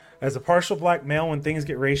As a partial black male, when things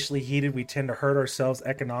get racially heated, we tend to hurt ourselves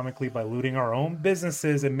economically by looting our own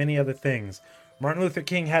businesses and many other things. Martin Luther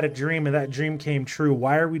King had a dream, and that dream came true.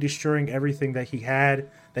 Why are we destroying everything that he had,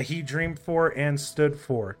 that he dreamed for and stood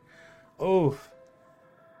for? Oh,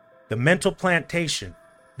 the mental plantation.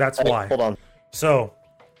 That's why. Hold on. So,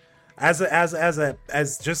 as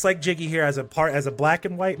just like Jiggy here, as a black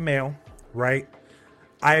and white male, right?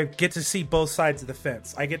 I get to see both sides of the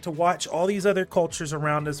fence. I get to watch all these other cultures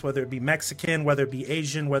around us, whether it be Mexican, whether it be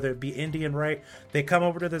Asian, whether it be Indian, right? They come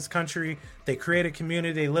over to this country, they create a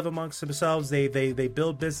community, they live amongst themselves, they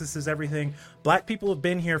build businesses, everything. Black people have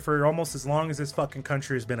been here for almost as long as this fucking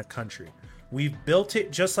country has been a country. We've built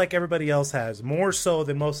it just like everybody else has, more so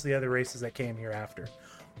than most of the other races that came here after.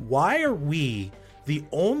 Why are we the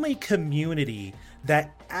only community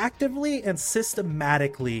that actively and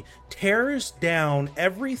systematically tears down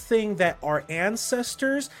everything that our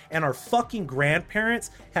ancestors and our fucking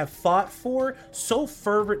grandparents have fought for so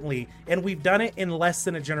fervently, and we've done it in less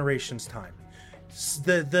than a generation's time?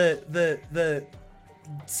 The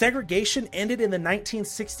segregation ended in the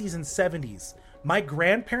 1960s and 70s. My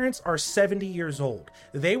grandparents are 70 years old.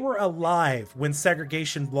 They were alive when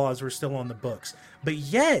segregation laws were still on the books. But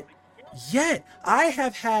yet, I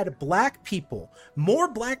have had more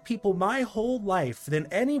black people my whole life than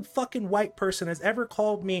any fucking white person has ever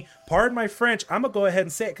called me, pardon my French, I'm gonna go ahead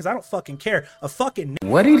and say it because I don't fucking care, a fucking...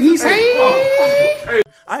 What did he say?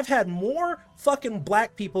 I've had more fucking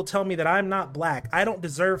black people tell me that I'm not black, I don't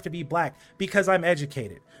deserve to be black, because I'm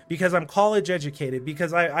educated, because I'm college educated,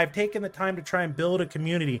 because I've taken the time to try and build a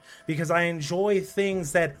community, because I enjoy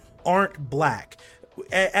things that aren't black.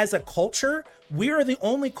 As a culture, we are the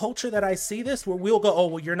only culture that I see this where we'll go, oh,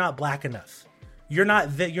 well, you're not black enough. You're not,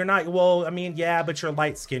 well, I mean, yeah, but you're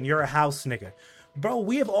light skinned. You're a house nigga. Bro,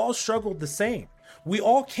 we have all struggled the same. We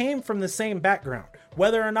all came from the same background.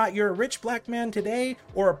 Whether or not you're a rich black man today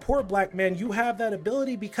or a poor black man, you have that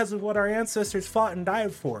ability because of what our ancestors fought and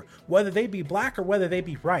died for, whether they be black or whether they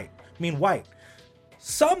be white.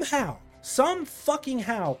 Somehow, some fucking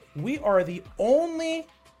how, we are the only...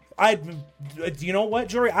 you know what,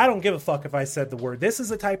 Jory? I don't give a fuck if I said the word. This is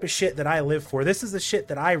the type of shit that I live for. This is the shit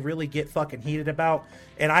that I really get fucking heated about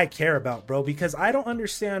and I care about, bro, because I don't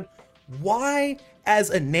understand why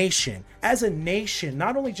as a nation,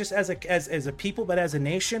 not only just as a people, but as a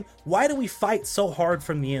nation, why do we fight so hard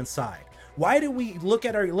from the inside? Why do we look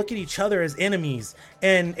at each other as enemies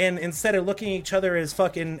and instead of looking at each other as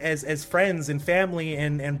fucking as friends and family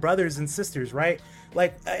and brothers and sisters, right?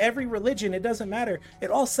 Like every religion, it doesn't matter.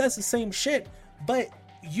 It all says the same shit. But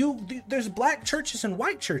there's black churches and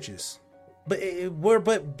white churches. But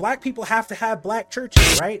black people have to have black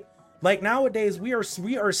churches, right? Like nowadays we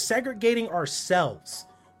are segregating ourselves.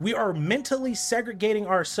 We are mentally segregating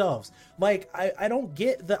ourselves. Like I don't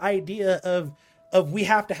get the idea of we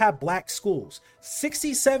have to have black schools.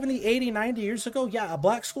 60, 70, 80, 90 years ago, yeah, a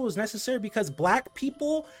black school is necessary because black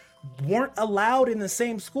people weren't allowed in the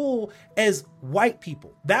same school as white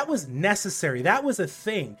people. That was necessary. That was a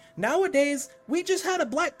thing. Nowadays, we just had a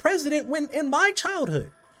black president in my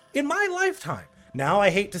childhood, in my lifetime. Now,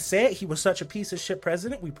 I hate to say it, he was such a piece of shit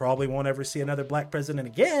president. We probably won't ever see another black president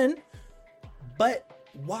again. But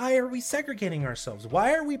why are we segregating ourselves?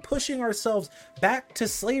 Why are we pushing ourselves back to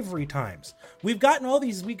slavery times? We got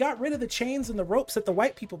rid of the chains and the ropes that the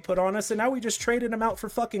white people put on us, and now we just traded them out for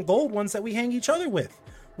fucking gold ones that we hang each other with.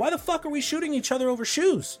 Why the fuck are we shooting each other over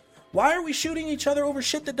shoes? Why are we shooting each other over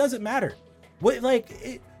shit that doesn't matter?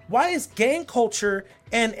 Why is gang culture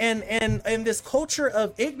and this culture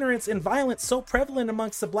of ignorance and violence so prevalent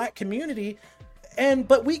amongst the black community?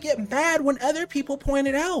 But we get mad when other people point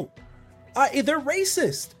it out. They're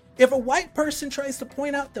racist. If a white person tries to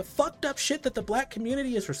point out the fucked up shit that the black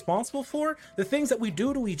community is responsible for, the things that we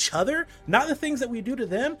do to each other, not the things that we do to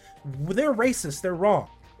them, they're racist. They're wrong.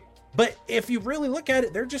 But if you really look at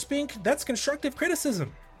it, that's constructive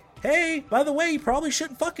criticism. Hey, by the way, you probably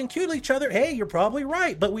shouldn't fucking kill each other. Hey, you're probably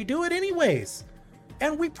right, but we do it anyways.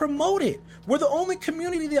 And we promote it. We're the only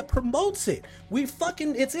community that promotes it.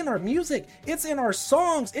 It's in our music. It's in our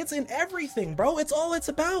songs. It's in everything, bro. It's all it's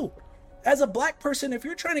about. As a black person, if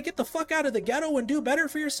you're trying to get the fuck out of the ghetto and do better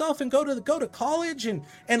for yourself and go to college and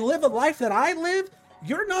live a life that I live,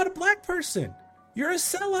 you're not a black person. You're a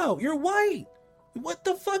sellout. You're white. What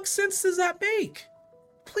the fuck sense does that make?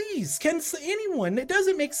 Please, can anyone? It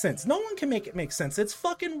doesn't make sense. No one can make it make sense. It's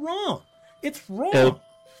fucking wrong. It's wrong.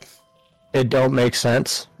 It don't make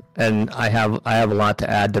sense, and I have a lot to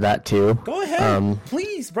add to that too. Go ahead,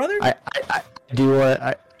 please, brother. I do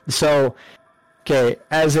want so. Okay,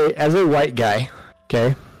 as a white guy,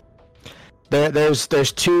 okay, there's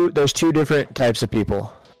two different types of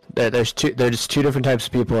people. There's two different types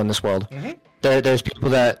of people in this world. There's people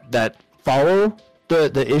that follow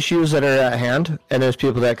the issues that are at hand, and there's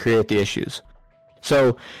people that create the issues.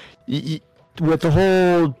 So with the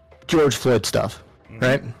whole George Floyd stuff,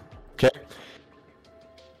 right? Okay.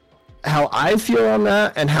 How I feel on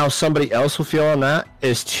that and how somebody else will feel on that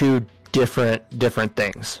is two different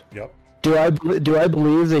things. Yep. Do I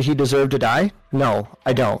believe that he deserved to die? No,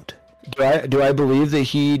 I don't. Do I believe that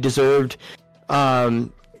he deserved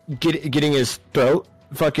getting his throat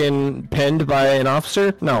fucking pinned by an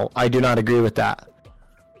officer? No, I do not agree with that.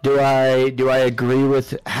 Do I agree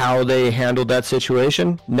with how they handled that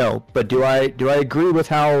situation? No, but do I agree with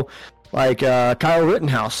how, like, Kyle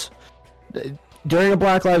Rittenhouse, during a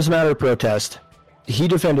Black Lives Matter protest, he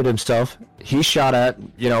defended himself. He shot at,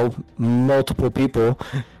 multiple people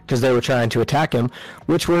because they were trying to attack him,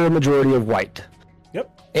 which were a majority of white. Yep.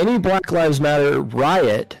 Any Black Lives Matter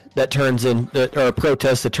riot that turns in, or a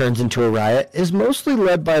protest that turns into a riot, is mostly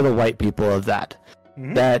led by the white people of that.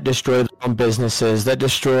 That destroy their own businesses, that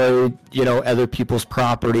destroy, other people's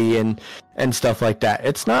property and stuff like that.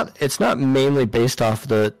 It's not mainly based off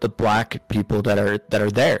the black people that are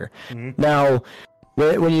there. Now,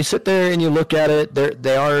 when you sit there and you look at it,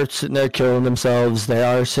 they are sitting there killing themselves.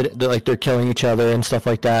 They're killing each other and stuff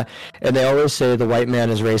like that. And they always say the white man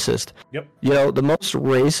is racist. Yep. The most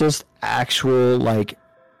racist actual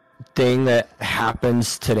thing that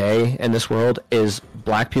happens today in this world is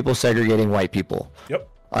black people segregating white people. Yep.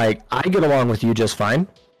 I get along with you just fine.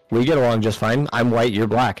 We get along just fine. I'm white, you're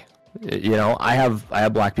black. I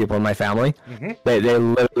have black people in my family. They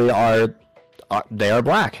literally are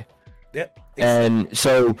black. Yep. And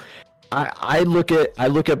so I look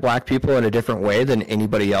at black people in a different way than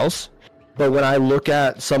anybody else. But when I look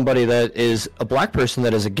at somebody that is a black person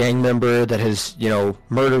that is a gang member, that has,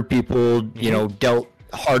 murdered people, dealt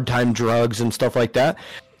hard time drugs and stuff like that,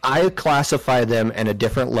 I classify them in a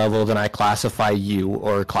different level than I classify you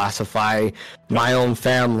or classify my own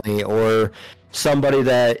family or somebody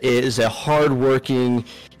that is a hardworking,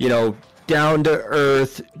 down to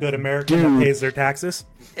earth good American that pays their taxes.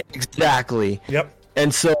 Exactly. Yep.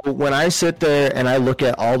 And so when I sit there and I look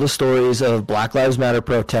at all the stories of Black Lives Matter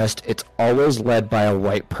protest, it's always led by a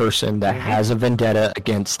white person that has a vendetta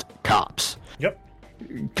against cops. Yep.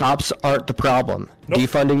 Cops aren't the problem. Nope.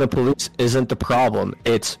 Defunding the police isn't the problem.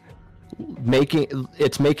 It's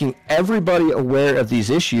making everybody aware of these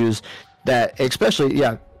issues that, especially,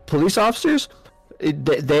 police officers,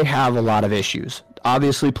 they have a lot of issues.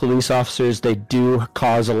 Obviously, police officers, they do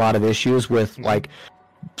cause a lot of issues with,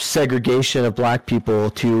 segregation of black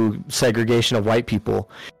people to segregation of white people.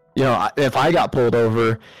 If I got pulled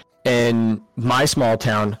over in my small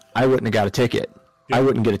town, I wouldn't have got a ticket. I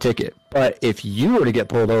wouldn't get a ticket. But if you were to get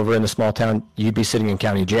pulled over in a small town, you'd be sitting in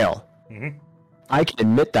county jail. I can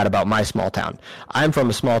admit that about my small town. I'm from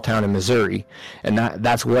a small town in Missouri, and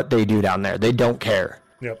that's what they do down there. They don't care.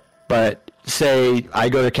 Yep. But say I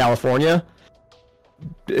go to California,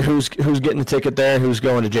 who's getting the ticket there? Who's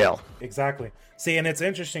going to jail? Exactly. See, and it's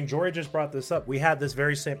interesting. Jory just brought this up. We had this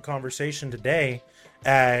very same conversation today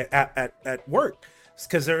at work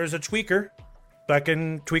because there was a tweaker,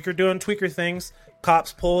 fucking tweaker doing tweaker things.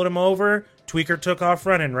 Cops pulled him over. Tweaker took off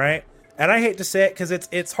running, right? And I hate to say it because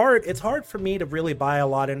it's hard. It's hard for me to really buy a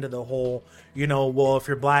lot into the whole, well, if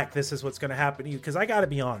you're black, this is what's going to happen to you. Because I got to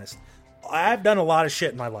be honest. I've done a lot of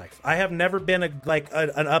shit in my life. I have never been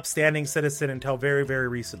an upstanding citizen until very, very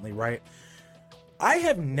recently, right? I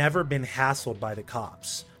have never been hassled by the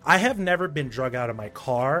cops. I have never been drug out of my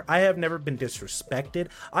car. I have never been disrespected.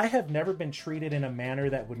 I have never been treated in a manner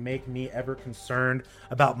that would make me ever concerned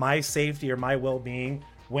about my safety or my well-being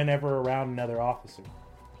whenever around another officer.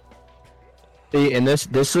 See, and this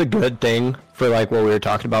is a good thing for what we were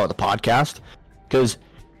talking about with the podcast, because,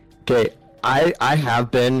 I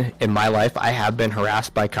have been, in my life, I have been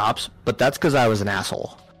harassed by cops, but that's because I was an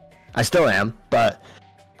asshole. I still am, but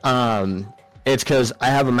it's because I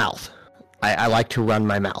have a mouth. I like to run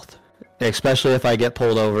my mouth, especially if I get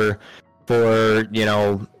pulled over for,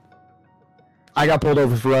 I got pulled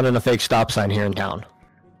over for running a fake stop sign here in town.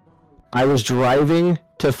 I was driving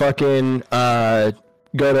to fucking go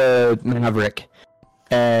to Maverick,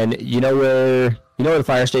 and you know where the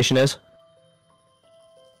fire station is?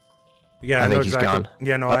 Yeah, I think he's gone.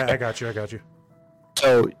 Yeah, no, Okay. I got you.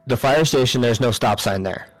 So the fire station, there's no stop sign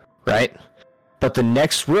there, right? But the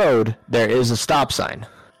next road, there is a stop sign.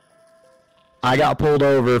 I got pulled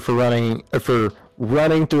over for running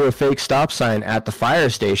through a fake stop sign at the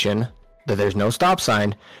fire station. That there's no stop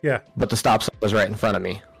sign. Yeah. But the stop sign was right in front of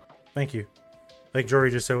me. Thank you. Like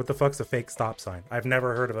Jory just said, what the fuck's a fake stop sign? I've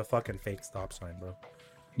never heard of a fucking fake stop sign, bro.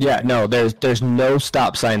 Yeah, no, there's no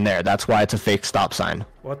stop sign there. That's why it's a fake stop sign.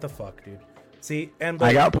 What the fuck, dude? See, and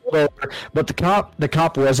I got pulled over, but the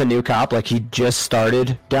cop was a new cop. Like, he just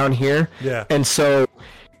started down here. Yeah. And so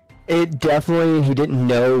he didn't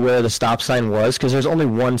know where the stop sign was, because there's only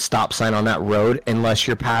one stop sign on that road unless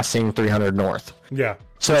you're passing 300 North. Yeah.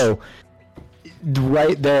 So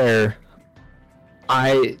right there,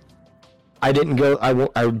 I didn't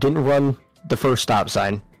run the first stop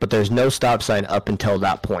sign, but there's no stop sign up until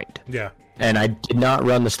that point. Yeah. And I did not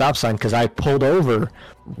run the stop sign because I pulled over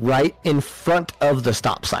right in front of the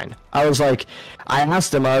stop sign. I was like, I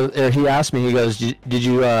asked him, he asked me, he goes, did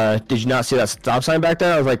you not see that stop sign back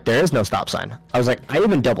there? I was like, there is no stop sign. I was like, I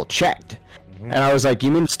even double checked. And I was like, you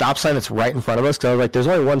mean the stop sign that's right in front of us? Because I was like, there's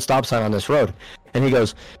only one stop sign on this road. And he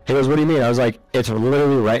goes, what do you mean? I was like, it's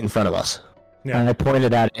literally right in front of us. Yeah. And I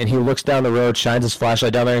pointed at it, and he looks down the road, shines his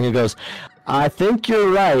flashlight down there, and he goes, I think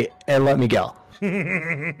you're right, and let me go.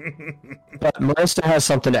 But Marissa has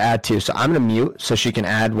something to add too, so I'm gonna mute so she can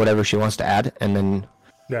add whatever she wants to add, and then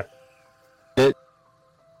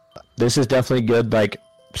this is definitely good, like,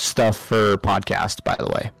 stuff for podcast, by the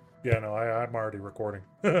way. Yeah, no, I'm already recording.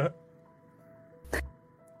 And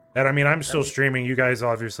I mean, I'm still streaming. You guys,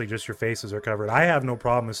 obviously, just your faces are covered. I have no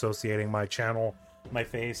problem associating my channel, my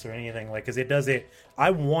face, or anything, like, because it does it. I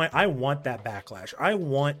want that backlash. I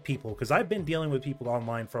want people, because I've been dealing with people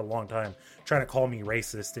online for a long time trying to call me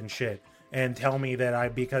racist and shit, and tell me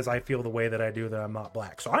that because I feel the way that I do, that I'm not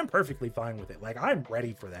black. So I'm perfectly fine with it. Like, I'm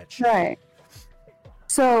ready for that shit. Right.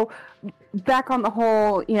 So back on the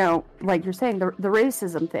whole, like you're saying, the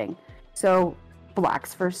racism thing. So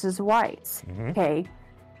blacks versus whites. Okay.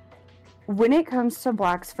 When it comes to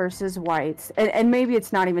blacks versus whites, and maybe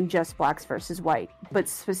it's not even just blacks versus white, but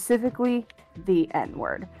specifically the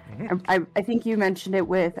N-word. I think you mentioned it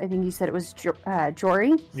with, I think you said it was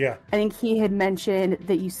Jory. Yeah. I think he had mentioned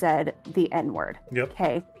that you said the N-word. Yep.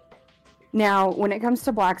 Okay. Now, when it comes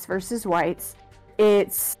to blacks versus whites,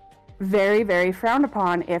 it's very, very frowned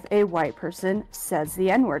upon if a white person says the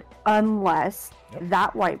N-word, unless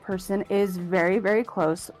that white person is very, very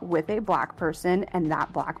close with a black person, and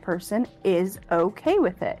that black person is okay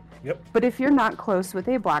with it. Yep. But if you're not close with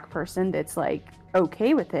a black person that's, like,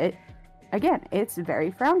 okay with it, again, it's very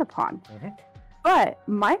frowned upon. But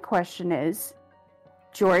my question is,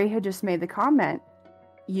 Jory had just made the comment,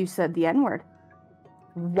 you said the N-word.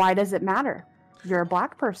 Why does it matter? You're a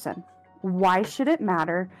black person. Why should it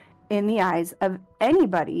matter in the eyes of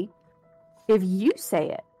anybody if you say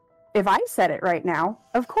it? If I said it right now,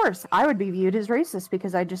 of course, I would be viewed as racist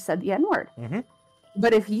because I just said the N-word.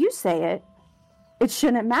 But if you say it, it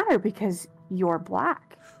shouldn't matter because you're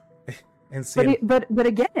black. And see, but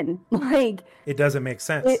again, like, it doesn't make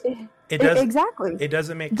sense. It does exactly. It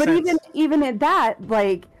doesn't make but sense. But even at that,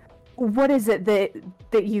 like, what is it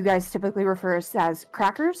that you guys typically refer us as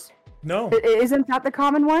crackers? No, isn't that the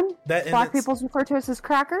common one? That black people refer to us as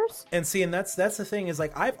crackers. And see, and that's the thing, is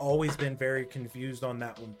like, I've always been very confused on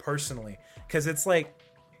that one personally, because it's like,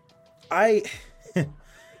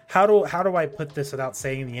 how do I put this without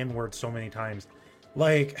saying the N-word so many times?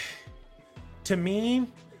 Like, to me,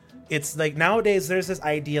 it's like, nowadays there's this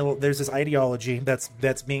ideology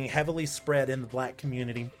that's being heavily spread in the black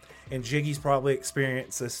community, and Jiggy's probably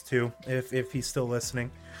experienced this too, if he's still listening.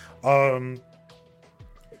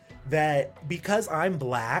 That because I'm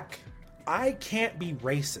black, I can't be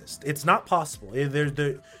racist. It's not possible.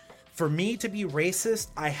 For me to be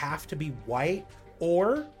racist, I have to be white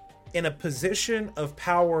or in a position of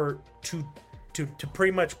power to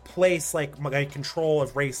pretty much place, like, my control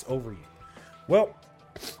of race over you. Well,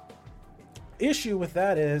 issue with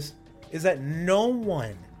that is that no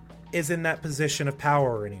one is in that position of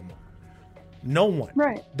power anymore. No one.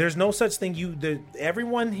 Right. There's no such thing.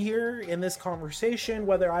 Everyone here in this conversation,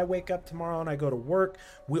 whether I wake up tomorrow and I go to work,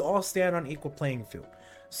 we all stand on equal playing field.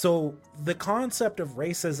 So the concept of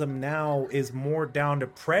racism now is more down to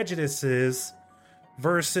prejudices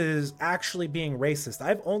versus actually being racist.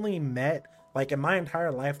 I've only met, like, in my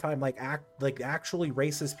entire lifetime, like actually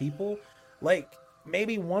racist people, like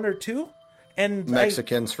maybe one or two. And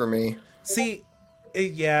Mexicans for me. See,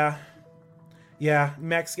 yeah,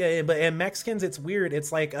 Mexican, but in Mexicans, it's weird.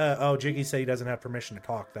 It's like, Jiggy said he doesn't have permission to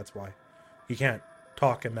talk. That's why he can't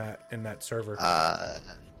talk in that server.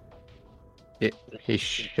 He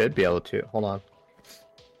should be able to. Hold on.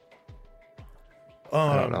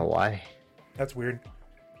 I don't know why. That's weird.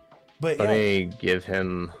 But let me give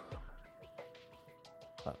him.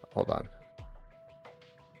 Hold on.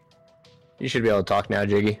 You should be able to talk now,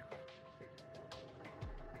 Jiggy.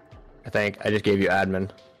 I think I just gave you admin.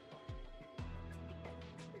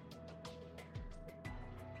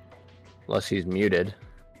 Unless he's muted.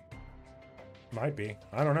 Might be.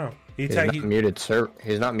 I don't know. He's not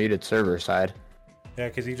muted server side. Yeah,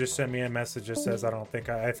 because he just sent me a message that says I think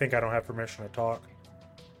I don't have permission to talk.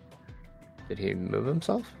 Did he move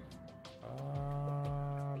himself?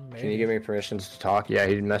 Maybe. Can you give me permissions to talk? Yeah,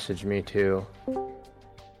 he messaged me too.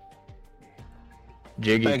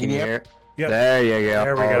 Jiggy, can you hear? Yep. There you go.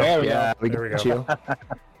 There we go. There we Yeah, go. we There we got go. you.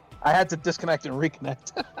 I had to disconnect and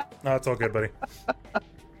reconnect. No, it's all good, buddy.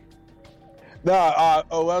 No,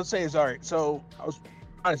 what I was saying is, all right, so I was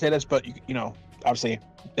trying to say this, but, you know, obviously,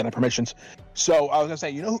 didn't have permissions. So I was going to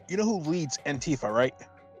say, you know who leads Antifa, right?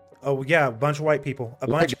 Oh, yeah, a bunch of white people. A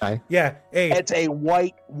bunch. Guy. Yeah, hey. It's a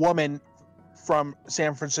white woman from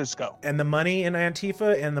San Francisco. And the money in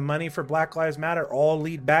Antifa and the money for Black Lives Matter all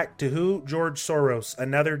lead back to who? George Soros.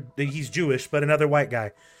 He's Jewish, but another white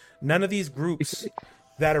guy. None of these groups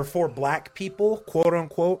that are for black people, quote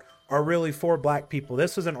unquote, are really for black people.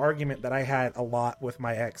 This was an argument that I had a lot with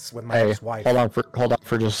my ex-wife. Hold on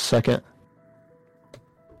for just a second.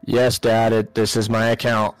 Yes, Dad, this is my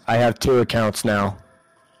account. I have 2 accounts now.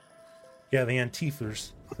 Yeah, the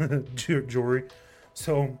Antifers. Jory.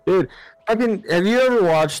 So, dude, have you ever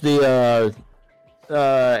watched the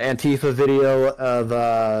Antifa video of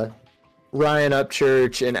Ryan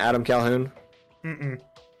Upchurch and Adam Calhoun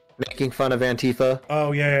making fun of Antifa?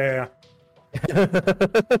 Oh yeah.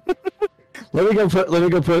 Let me go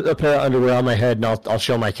put a pair of underwear on my head, and I'll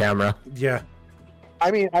show my camera. Yeah.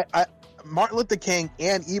 I mean, I Martin Luther King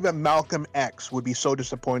and even Malcolm X would be so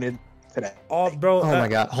disappointed today. Oh, bro. Oh my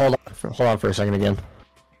God! Hold on for a second again,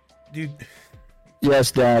 dude.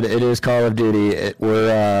 Yes, Dad. It is Call of Duty.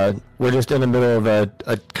 We're just in the middle of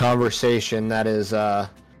a conversation that is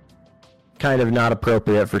kind of not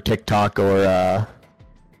appropriate for TikTok or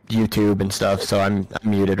YouTube and stuff. So I'm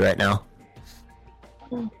muted right now.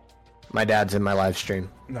 My dad's in my live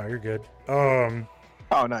stream. No, you're good. Oh,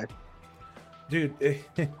 nice, dude. Here,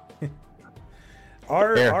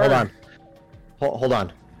 hold on. Hold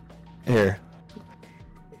on. Here.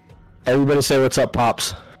 Everybody say what's up,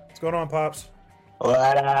 Pops. What's going on, Pops?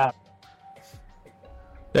 What up?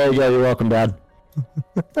 There you go. You're welcome, Dad.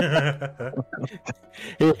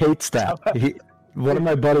 He hates that. One of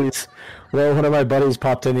my buddies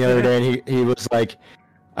popped in the other day, and he was like,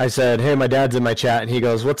 I said, hey, my dad's in my chat, and he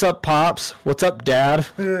goes, what's up, Pops? What's up, Dad?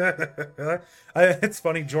 It's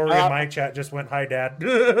funny, Jory in my chat just went, hi, Dad.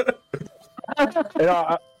 You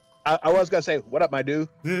know, I was gonna say, what up, my dude?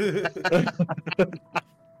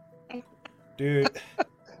 Dude,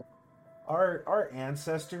 our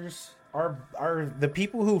ancestors are the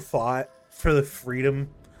people who fought for the freedom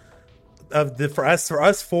of for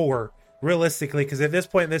us four, realistically, because at this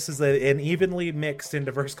point this is an evenly mixed and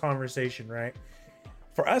diverse conversation, right?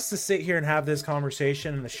 For us to sit here and have this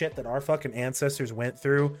conversation and the shit that our fucking ancestors went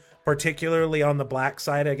through, particularly on the black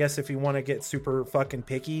side, I guess, if you want to get super fucking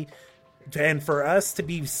picky, and for us to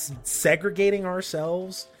be segregating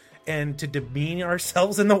ourselves and to demean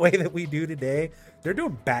ourselves in the way that we do today, they're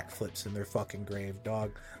doing backflips in their fucking grave,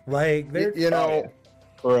 dog. Like, they're, you know,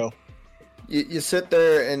 for real. You sit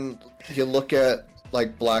there and you look at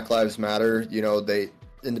like Black Lives Matter. You know, they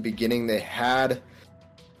in the beginning they had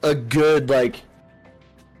a good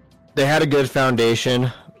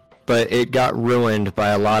foundation, but it got ruined by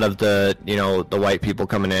a lot of the white people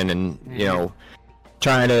coming in and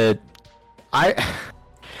trying to. I'm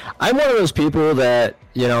one of those people that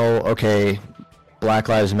okay, Black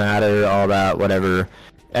Lives Matter, all that, whatever.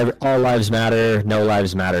 All lives matter, no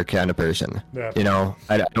lives matter kind of person. Yeah.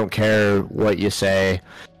 I don't care what you say.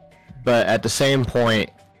 But at the same point,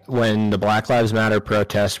 when the Black Lives Matter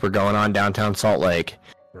protests were going on downtown Salt Lake,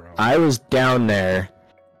 I was down there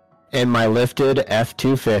in my lifted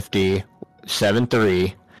F-250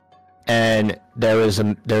 7.3, and there was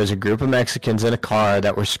a group of Mexicans in a car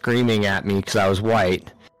that were screaming at me because I was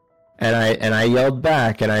white. And I yelled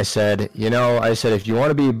back and I said, if you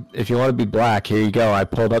want to be black, here you go. I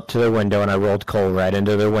pulled up to their window and I rolled coal right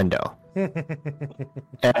into their window.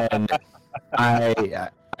 And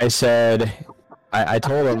I said, I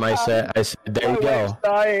told him, I said, there you go.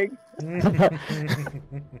 Dying.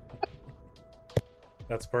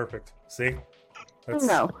 That's perfect. See? That's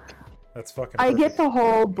fucking perfect. I get the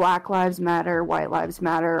whole Black Lives Matter, White Lives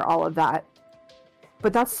Matter, all of that.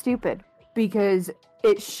 But that's stupid because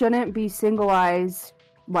it shouldn't be singleized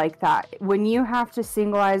like that. When you have to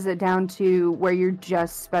singleize it down to where you're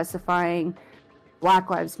just specifying Black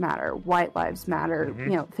Lives Matter, White Lives Matter,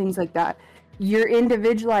 things like that, you're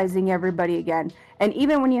individualizing everybody again. And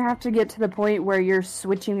even when you have to get to the point where you're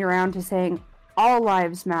switching around to saying all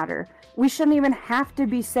lives matter, we shouldn't even have to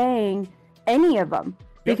be saying any of them.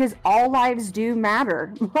 because all lives do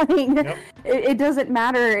matter. Like, it doesn't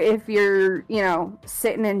matter if you're,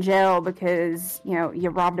 sitting in jail because, you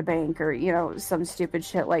robbed a bank or, some stupid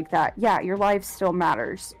shit like that. Yeah, your life still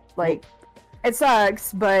matters. Like, it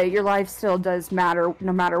sucks, but your life still does matter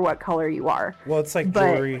no matter what color you are. Well, it's like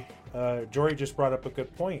Jory just brought up a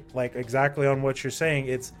good point. Like, exactly on what you're saying.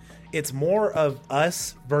 It's more of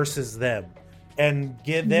us versus them. And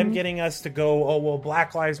them getting us to go, oh, well,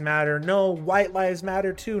 Black Lives Matter. No, white lives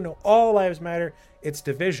matter too. No, all lives matter. It's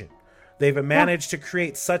division. They've managed to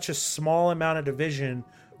create such a small amount of division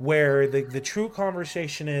where the true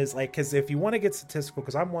conversation is like, because if you want to get statistical,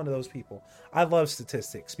 because I'm one of those people, I love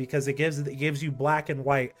statistics because it gives you black and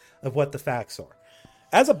white of what the facts are.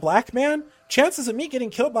 As a black man, chances of me getting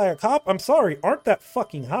killed by a cop, I'm sorry, aren't that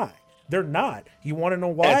fucking high. They're not. You want to know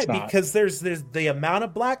why? Because there's the amount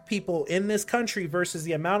of black people in this country versus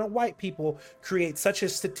the amount of white people create such a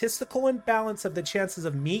statistical imbalance of the chances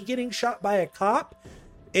of me getting shot by a cop.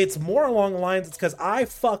 It's more along the lines, it's because I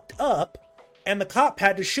fucked up and the cop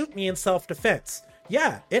had to shoot me in self-defense.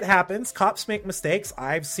 Yeah, it happens. Cops make mistakes.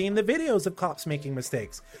 I've seen the videos of cops making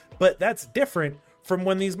mistakes. But that's different from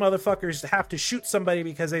when these motherfuckers have to shoot somebody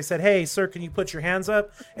because they said, hey, sir, can you put your hands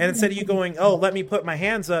up? And instead of you going, oh, let me put my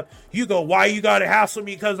hands up, you go, why you gotta hassle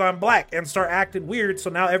me because I'm black, and start acting weird.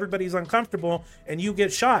 So now everybody's uncomfortable and you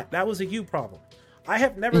get shot. That was a you problem. I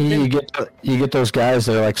have never been. You get those guys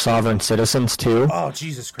that are like sovereign citizens too. Oh,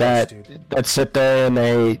 Jesus Christ, dude. That sit there and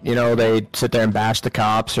they sit there and bash the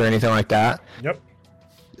cops or anything like that. Yep.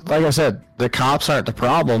 Like I said, the cops aren't the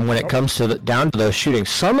problem when it comes to down to those shootings.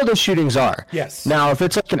 Some of the shootings are. Yes. Now, if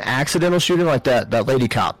it's like an accidental shooting like that lady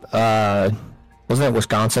cop, wasn't it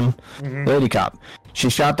Wisconsin? Lady cop. She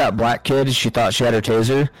shot that black kid. She thought she had her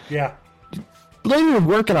taser. Yeah. Lady was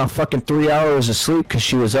working on fucking 3 hours of sleep because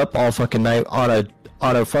she was up all fucking night on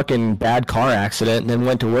a fucking bad car accident and then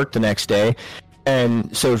went to work the next day.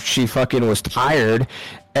 And so she fucking was tired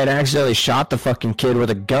and accidentally shot the fucking kid with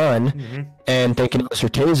a gun and thinking it was her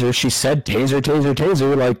taser. She said taser, taser,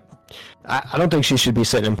 taser. Like, I don't think she should be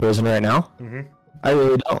sitting in prison right now. I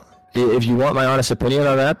really don't. If you want my honest opinion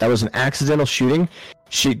on that, that was an accidental shooting.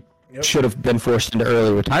 She should have been forced into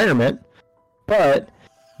early retirement. But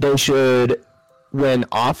they should, when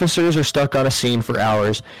officers are stuck on a scene for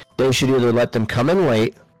hours, they should either let them come in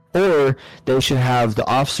late or they should have the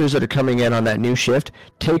officers that are coming in on that new shift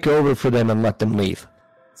take over for them and let them leave.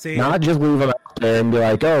 See, not just leave them out there and be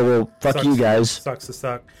like, oh, well, fuck you guys. Sucks to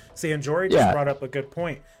suck. See, and Jory just brought up a good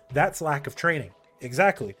point. That's lack of training.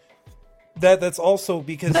 Exactly. That's also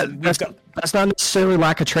because that's not necessarily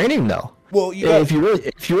lack of training, though. Well, if you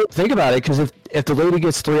really think about it, because if the lady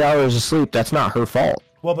gets 3 hours of sleep, that's not her fault.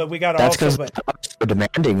 Well, but we got to also. That's because it's so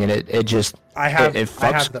demanding, and it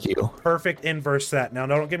fucks with you. Perfect inverse set. Now,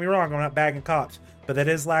 don't get me wrong. I'm not bagging cops, but that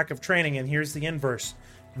is lack of training. And here's the inverse: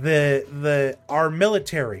 our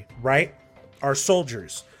military, right? Our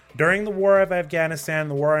soldiers during the war of Afghanistan,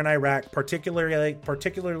 the war in Iraq,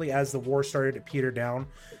 particularly as the war started to peter down,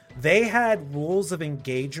 they had rules of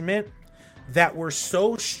engagement that were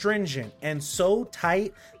so stringent and so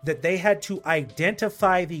tight that they had to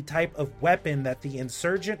identify the type of weapon that the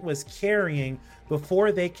insurgent was carrying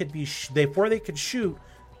before they could shoot,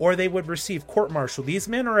 or they would receive court-martial. These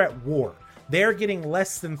men are at war. They are getting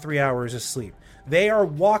less than 3 hours of sleep. They are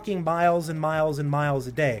walking miles and miles and miles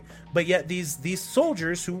a day. But yet these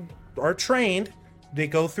soldiers who are trained, they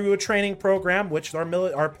go through a training program, which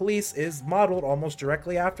our police is modeled almost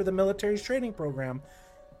directly after the military's training program.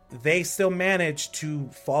 They still manage to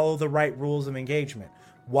follow the right rules of engagement.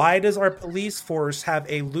 Why does our police force have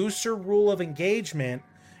a looser rule of engagement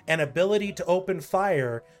and ability to open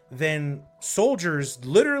fire than soldiers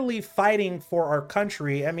literally fighting for our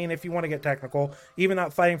country? I mean, if you want to get technical, even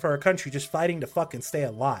not fighting for our country, just fighting to fucking stay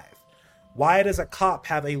alive. Why does a cop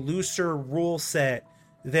have a looser rule set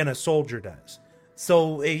than a soldier does?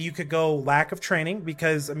 So you could go lack of training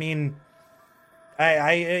because, I mean,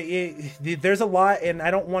 there's a lot, and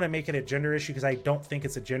I don't want to make it a gender issue because I don't think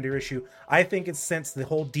it's a gender issue. I think it's since the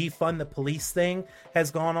whole defund the police thing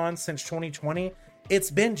has gone on since 2020,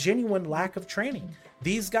 it's been genuine lack of training.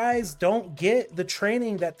 These guys don't get the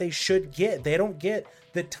training that they should get. They don't get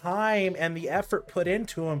the time and the effort put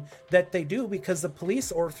into them that they do because the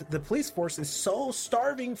police force is so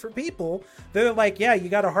starving for people. They're like, yeah, you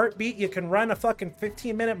got a heartbeat, you can run a fucking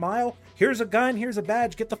 15-minute mile. Here's a gun, here's a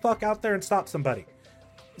badge, get the fuck out there and stop somebody.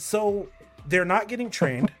 So they're not getting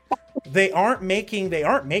trained. They aren't making,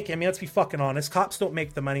 I mean, let's be fucking honest. Cops don't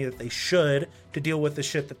make the money that they should to deal with the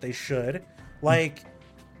shit that they should. Like,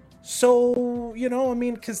 so, I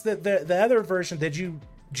mean, because the other version,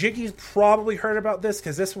 Jiggy's probably heard about this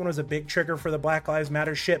because this one was a big trigger for the Black Lives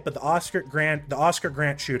Matter shit, but the Oscar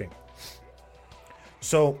Grant shooting.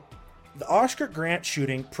 So, the Oscar Grant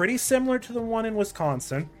shooting, pretty similar to the one in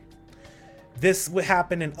Wisconsin. This would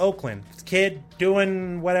happen in Oakland. Kid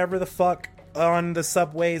doing whatever the fuck on the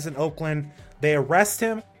subways in Oakland. They arrest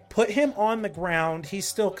him, put him on the ground. He's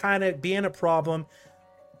still kind of being a problem.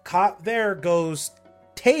 Cop there goes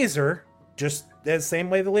taser, just the same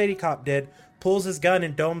way the lady cop did, pulls his gun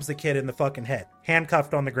and domes the kid in the fucking head,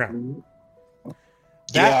 handcuffed on the ground.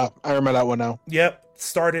 Yeah, I remember that one now. Yep,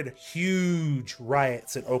 started huge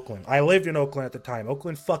riots in Oakland. I lived in Oakland at the time.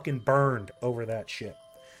 Oakland fucking burned over that shit.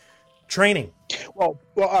 Training. Well,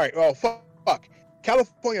 all right. Well, fuck.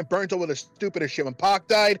 California burns over the stupidest shit. When Pac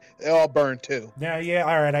died, they all burned too. Yeah,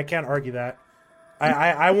 all right. I can't argue that.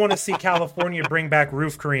 I want to see California bring back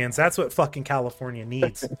roof Koreans. That's what fucking California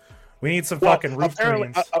needs. We need some fucking roof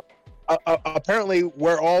Koreans. Apparently,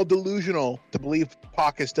 we're all delusional to believe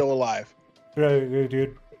Pac is still alive.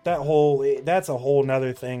 Dude, that's a whole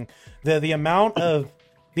nother thing. The amount of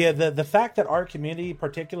the fact that our community,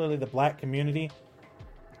 particularly the black community,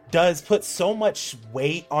 does put so much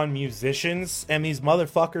weight on musicians and these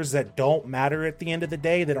motherfuckers that don't matter at the end of the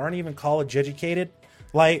day, that aren't even college educated.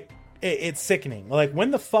 Like, it's sickening. Like,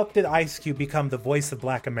 when the fuck did Ice Cube become the voice of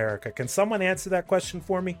Black America? Can someone answer that question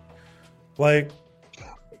for me? Like,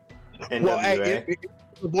 well, the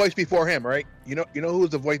voice before him, right? You know who was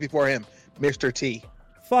the voice before him? Mr. T.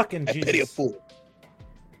 Fucking Jesus. Pity a fool.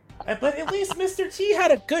 But at least Mr. T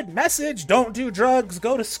had a good message. Don't do drugs.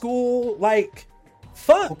 Go to school. Like,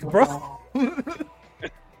 fuck, bro.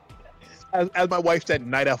 As my wife said,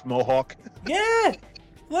 Night Elf Mohawk. Yeah.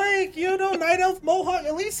 Like, Night Elf Mohawk.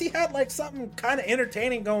 At least he had, like, something kind of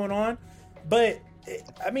entertaining going on. But,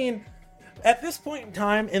 I mean, at this point in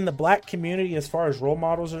time in the black community, as far as role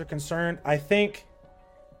models are concerned, I think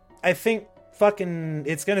fucking,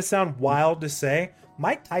 it's going to sound wild to say,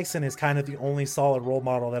 Mike Tyson is kind of the only solid role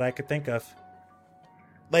model that I could think of.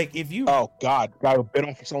 Like, if you... Oh, God. Guy who bit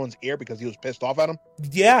off someone's ear because he was pissed off at him?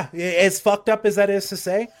 Yeah, as fucked up as that is to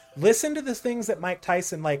say, listen to the things that Mike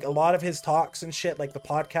Tyson, like, a lot of his talks and shit, like the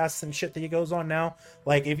podcasts and shit that he goes on now.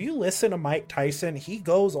 Like, if you listen to Mike Tyson, he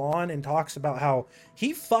goes on and talks about how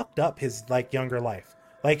he fucked up his, like, younger life.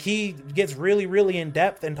 Like, he gets really, really in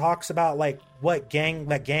depth and talks about, like, what gang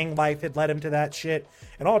life had led him to that shit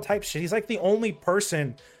and all types of shit. He's, like, the only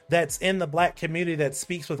person that's in the black community that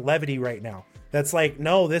speaks with levity right now. That's like,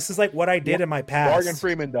 no, this is like what I did in my past. Morgan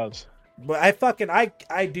Freeman does. But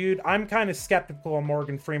dude, I'm kind of skeptical of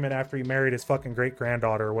Morgan Freeman after he married his fucking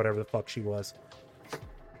great-granddaughter or whatever the fuck she was.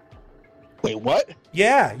 Wait, what?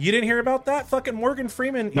 Yeah, you didn't hear about that? Fucking Morgan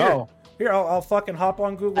Freeman. No. Here, I'll fucking hop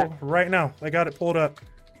on Google right now. I got it pulled up.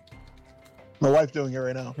 My wife's doing it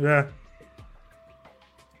right now. Yeah.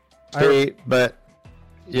 Hey, but,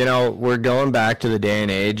 we're going back to the day and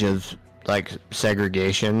age of, like,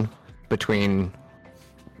 segregation between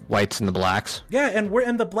whites and the blacks. Yeah,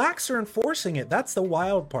 and the blacks are enforcing it. That's the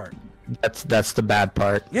wild part. That's the bad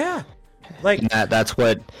part. Yeah. Like, that's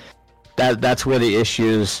where the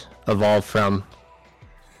issues evolve from.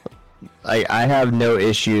 I have no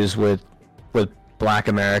issues with Black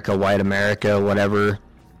America, white America, whatever.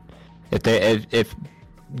 If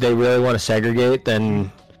they really want to segregate,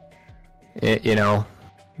 then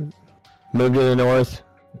move to the north.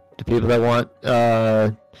 The people that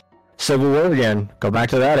want Civil War again, go back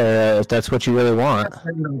to that era if that's what you really want.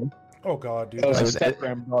 oh god, dude. That was his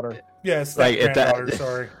step-granddaughter. Yes, like, granddaughter,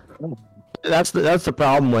 sorry. That's the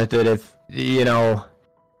problem with it. If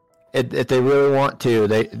if they really want to,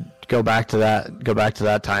 they go back to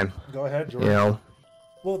that time. Go ahead, George.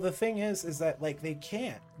 Well, the thing is that, like, they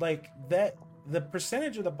can't. Like, that the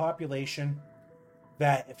percentage of the population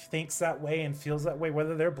that thinks that way and feels that way,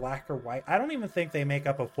 whether they're black or white, I don't even think they make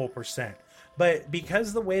up a full percent. But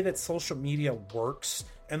because the way that social media works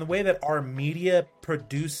and the way that our media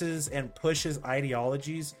produces and pushes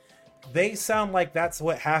ideologies, they sound like that's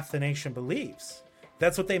what half the nation believes.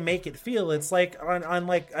 That's what they make it feel. It's like on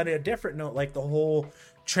a different note, like the whole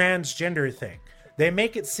transgender thing. They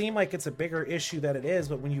make it seem like it's a bigger issue than it is,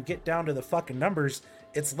 but when you get down to the fucking numbers,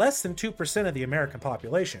 it's less than 2% of the American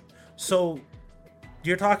population. So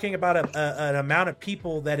you're talking about an amount of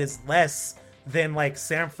people that is less than, like,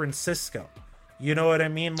 San Francisco. You know what I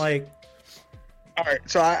mean? Like, all right.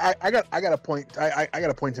 So I got a point. I got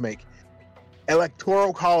a point to make.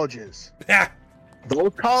 Electoral colleges.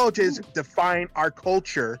 Those colleges define our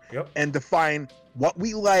culture and define what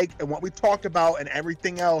we like and what we talk about and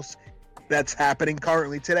everything else that's happening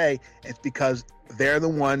currently today. It's because they're the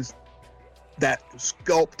ones that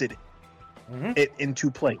sculpted it into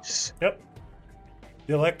place. Yep.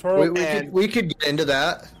 The electoral. We could get into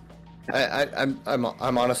that. I'm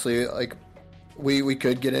honestly like, we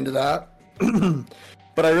could get into that,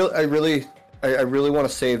 but I really want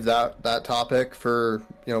to save that topic for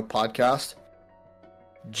podcast,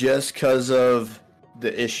 just because of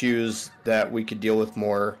the issues that we could deal with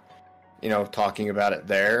more, talking about it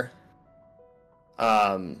there.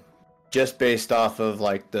 Just based off of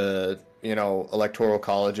like the electoral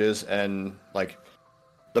colleges and like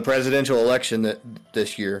the presidential election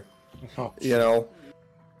this year.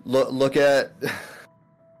 Look at.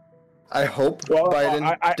 I hope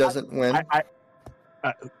Biden doesn't win.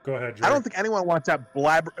 Go ahead, Jerry. I don't think anyone wants that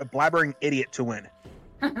blabbering idiot to win.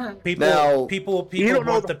 People. You don't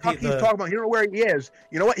know what the fuck he's talking about. You don't know where he is.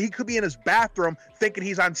 You know what? He could be in his bathroom thinking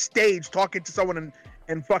he's on stage talking to someone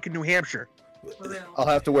in fucking New Hampshire. I'll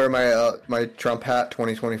have to wear my Trump hat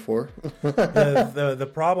 2024.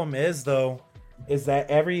 The problem is though, is that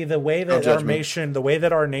the way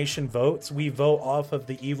that our nation votes, we vote off of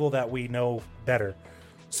the evil that we know better.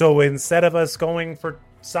 So instead of us going for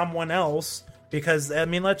someone else, because I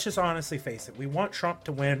mean, let's just honestly face it, we want Trump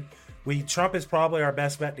to win. Trump is probably our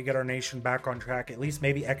best bet to get our nation back on track, at least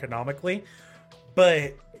maybe economically.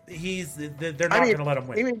 But they're not going to let him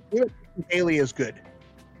win. Even Haley is good.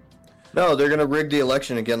 No, they're going to rig the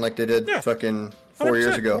election again like they did fucking 4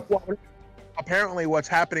 years ago. Well, apparently what's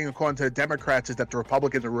happening according to the Democrats is that the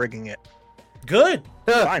Republicans are rigging it. Good.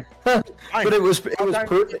 Fine. But it was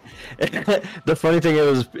the funny thing,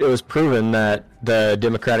 it was proven that the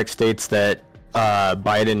Democratic states that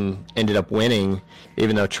Biden ended up winning,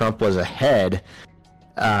 even though Trump was ahead,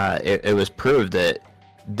 it was proved that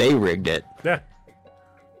they rigged it. Yeah.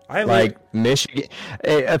 Michigan,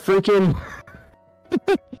 a freaking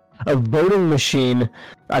a voting machine,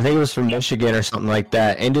 I think it was from Michigan or something like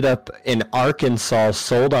that, ended up in Arkansas,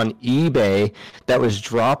 sold on eBay, that was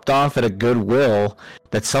dropped off at a Goodwill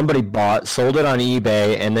that somebody bought, sold it on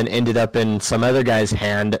eBay, and then ended up in some other guy's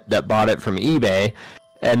hand that bought it from eBay,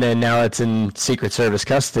 and then now it's in Secret Service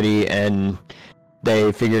custody, and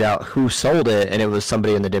they figured out who sold it, and it was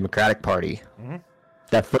somebody in the Democratic Party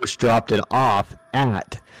that first dropped it off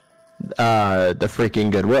at the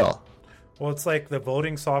freaking Goodwill. Well, it's like the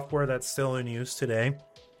voting software that's still in use today.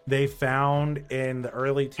 They found in the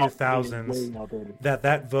early 2000s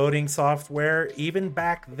that voting software, even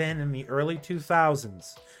back then in the early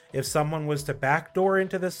 2000s, if someone was to backdoor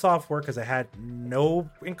into this software because it had no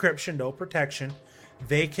encryption, no protection,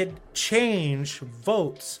 they could change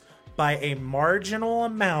votes by a marginal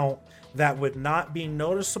amount that would not be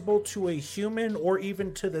noticeable to a human or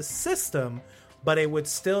even to the system, but it would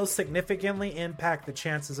still significantly impact the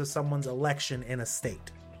chances of someone's election in a state.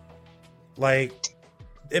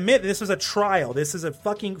 Admit this was a trial. This is a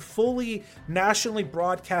fucking fully nationally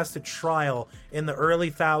broadcasted trial in the early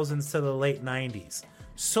thousands to the late 90s.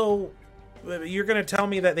 So you're going to tell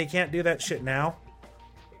me that they can't do that shit now?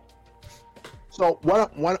 So what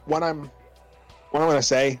I'm going to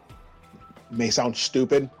say may sound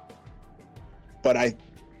stupid, but I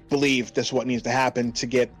believe this is what needs to happen to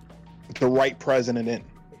get the right president in.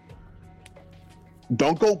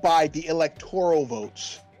 Don't go by the electoral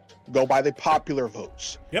votes. Go by the popular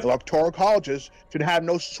votes. Yep. Electoral colleges should have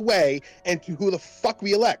no sway into who the fuck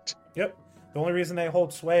we elect. Yep. The only reason they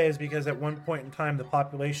hold sway is because at one point in time the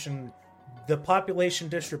population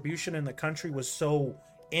distribution in the country was so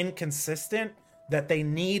inconsistent that they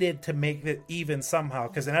needed to make it even somehow.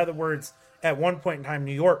 Because in other words, at one point in time,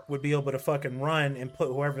 New York would be able to fucking run and put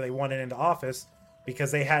whoever they wanted into office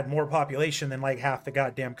because they had more population than like half the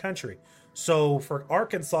goddamn country. So for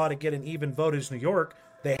Arkansas to get an even vote as New York,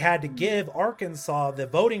 they had to give Arkansas the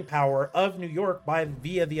voting power of New York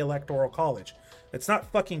via the Electoral College. It's not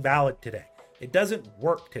fucking valid today. It doesn't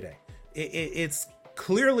work today. It's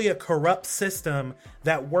clearly a corrupt system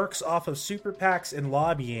that works off of super PACs and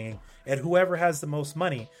lobbying and whoever has the most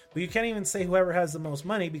money. But you can't even say whoever has the most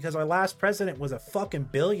money because our last president was a fucking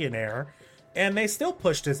billionaire and they still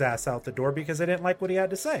pushed his ass out the door because they didn't like what he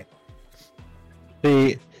had to say.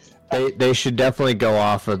 They should definitely go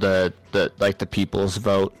off of the people's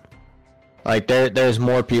vote. Like there's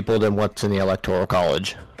more people than what's in the Electoral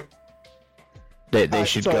College. They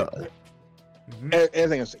should go. The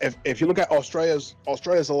thing is, if you look at Australia's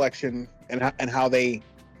election and how they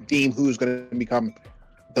deem who's going to become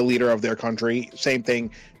the leader of their country, same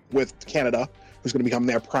thing with Canada, who's going to become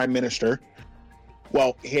their prime minister.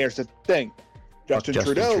 Well, here's the thing: Justin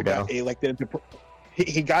Trudeau got elected into.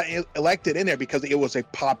 He got elected in there because it was a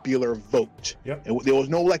popular vote. Yep. There was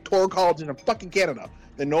no electoral college in fucking Canada.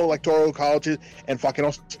 There were no electoral colleges in fucking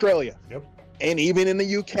Australia. Yep. And even in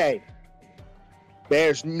the UK.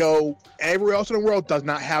 There's no... Everywhere else in the world does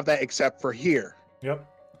not have that except for here. Yep.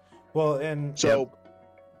 Well, and So,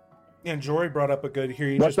 and Jory brought up a good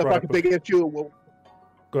here. what's the fucking big issue?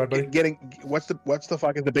 Go ahead, buddy. What's the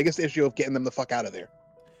fuck is the biggest issue of getting them the fuck out of there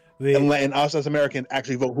And letting us as Americans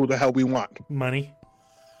actually vote who the hell we want? Money.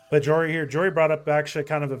 But Jory brought up actually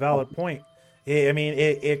kind of a valid point.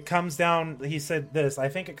 It comes down, he said this, I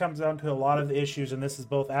think it comes down to a lot of the issues, and this is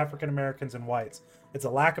both African Americans and whites. It's a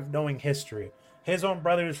lack of knowing history. His own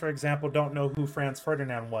brothers, for example, don't know who Franz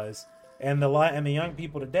Ferdinand was. And the young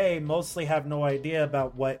people today mostly have no idea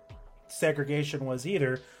about what segregation was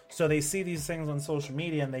either. So they see these things on social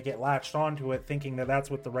media and they get latched onto it thinking that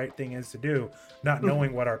that's what the right thing is to do, not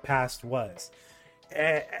knowing what our past was.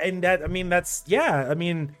 And that,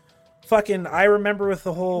 fucking, I remember with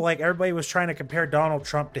the whole, like, everybody was trying to compare Donald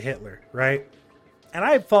Trump to Hitler, right? And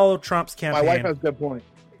I followed Trump's campaign. My wife has a good point.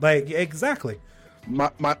 Like, exactly.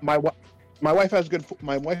 My wife has a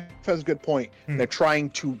good point. They're trying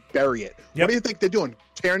to bury it. Yep. What do you think they're doing?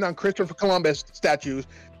 Tearing down Christopher Columbus statues,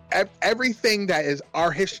 everything that is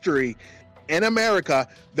our history in America,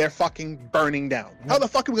 they're fucking burning down. How the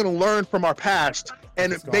fuck are we going to learn from our past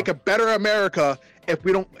and make a better America if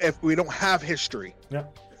we don't have history?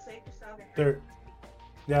 Yep.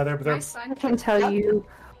 My son can tell you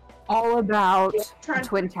all about the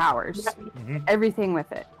Twin Towers, everything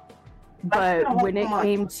with it. But when it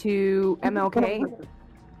came to MLK,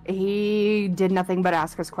 he did nothing but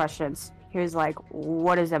ask us questions. He was like,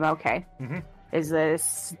 "What is MLK? Is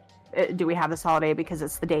this? Do we have this holiday because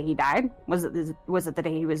it's the day he died? Was it the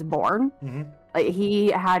day he was born?" Like,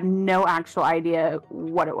 he had no actual idea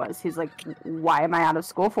what it was. He's like, "Why am I out of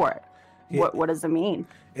school for it? What does it mean?"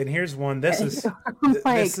 And here's one. This is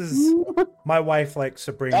my wife likes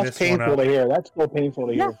to bring That's this one up. painful to hear. That's so painful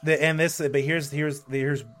to hear. But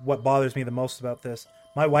here's what bothers me the most about this.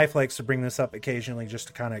 My wife likes to bring this up occasionally just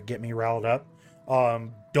to kind of get me riled up.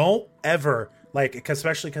 Don't ever, like,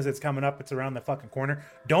 especially because it's coming up, it's around the fucking corner.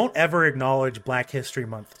 Don't ever acknowledge Black History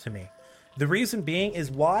Month to me. The reason being is,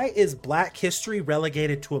 why is Black History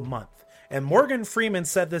relegated to a month? And Morgan Freeman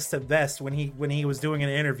said this to best when he was doing an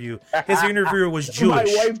interview. His interviewer was Jewish.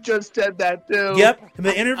 My wife just said that too. Yep,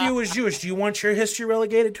 the interview was Jewish. Do you want your history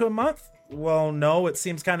relegated to a month? Well, no, it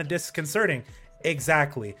seems kind of disconcerting.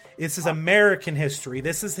 Exactly. This is American history.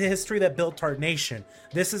 This is the history that built our nation.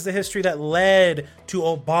 This is the history that led to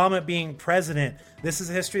Obama being president. This is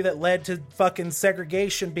the history that led to fucking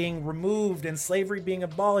segregation being removed and slavery being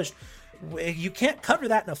abolished. You can't cover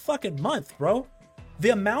that in a fucking month, bro. The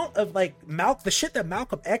amount of, like, the shit that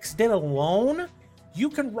Malcolm X did alone, you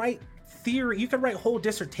can write whole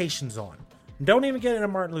dissertations on. Don't even get into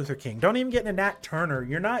Martin Luther King. Don't even get into Nat Turner.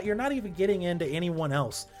 You're not even getting into anyone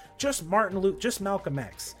else. Just Malcolm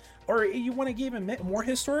X. Or you want to get even more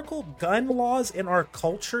historical? Gun laws in our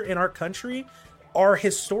culture, in our country, are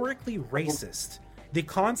historically racist. The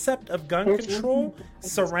concept of gun control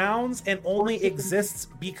surrounds and only exists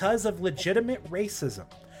because of legitimate racism.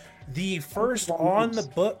 The first on the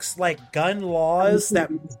books, like, gun laws that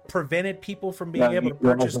prevented people from being able to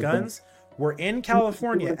purchase guns were in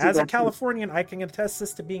California. As a Californian, I can attest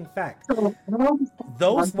this to being fact.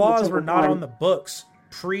 Those laws were not on the books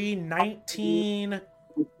pre-1969.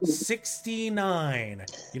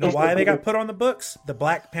 You know why they got put on the books? The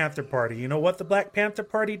Black Panther Party. You know what the Black Panther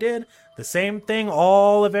Party did? The same thing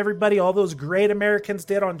all those great Americans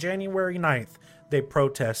did on January 9th. They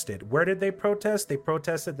protested. Where did they protest? They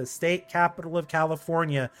protested the state capital of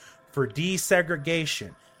California for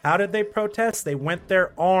desegregation. How did they protest? They went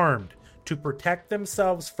there armed to protect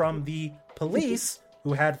themselves from the police,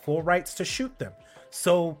 who had full rights to shoot them.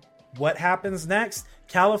 So what happens next?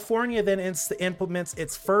 California then implements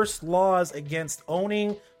its first laws against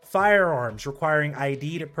owning firearms, requiring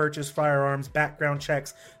ID to purchase firearms, background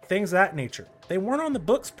checks, things of that nature. They weren't on the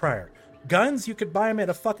books prior. Guns, you could buy them at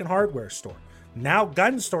a fucking hardware store. Now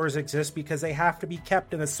gun stores exist because they have to be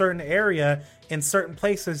kept in a certain area, in certain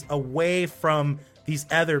places, away from these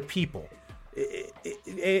other people.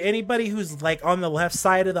 Anybody who's, like, on the left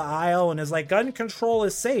side of the aisle and is like, gun control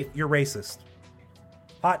is safe, you're racist.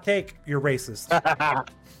 Hot take, you're racist.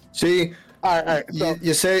 See, All right. So,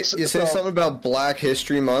 you say something about Black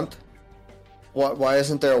History Month. Why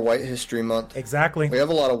isn't there a White History Month? Exactly. We have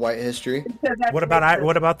a lot of white history. What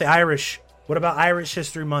about the Irish? What about Irish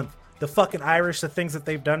History Month? The fucking Irish, the things that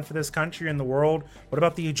they've done for this country and the world. What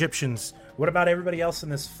about the Egyptians? What about everybody else in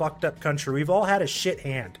this fucked up country? We've all had a shit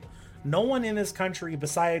hand. No one in this country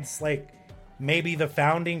besides, like, maybe the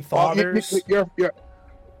founding fathers.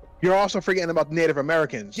 You're also forgetting about Native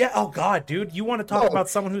Americans. Yeah. Oh God, dude, you want to talk about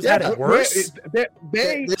someone who's had it worse? They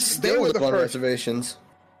were the on first reservations.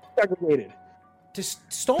 segregated.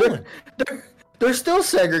 Just stolen. They're still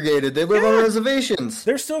segregated. They live on reservations.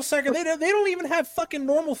 They're still segregated. They don't even have fucking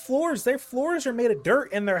normal floors. Their floors are made of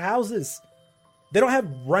dirt in their houses. They don't have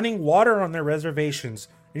running water on their reservations.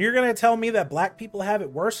 And you're going to tell me that black people have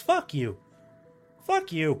it worse? Fuck you.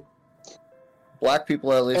 Fuck you. Black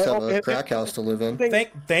people at least have a crack house to live in.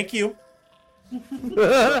 Thank you.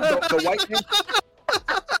 The white man.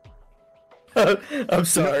 I'm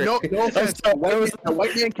sorry. No offense. The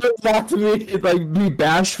white man can't talk to me like be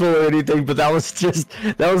bashful or anything, but that was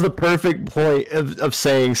the perfect point of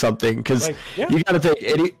saying something, because you got to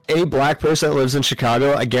think any black person that lives in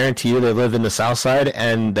Chicago, I guarantee you they live in the South Side,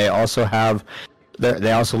 and they also live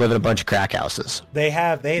in a bunch of crack houses.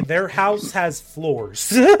 Their house has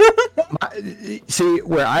floors. See,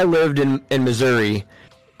 where I lived in Missouri,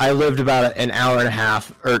 I lived about an hour and a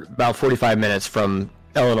half or about 45 minutes from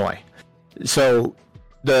Illinois. So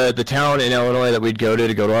the town in Illinois that we'd go to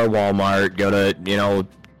our Walmart, go to,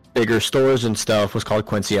 bigger stores and stuff was called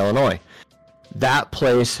Quincy, Illinois. That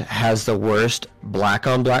place has the worst black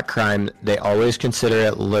on black crime. They always consider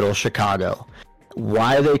it Little Chicago.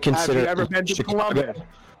 Why they consider Have you ever been to Chicago? Columbus?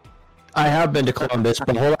 I have been to Columbus,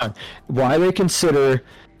 but hold on. Why they consider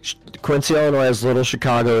Quincy, Illinois as Little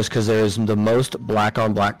Chicago is because there is the most black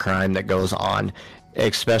on black crime that goes on.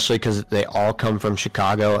 Especially because they all come from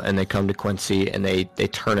Chicago and they come to Quincy and they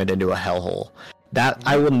turn it into a hellhole. That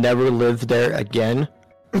I will never live there again,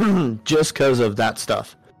 just because of that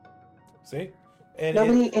stuff. See,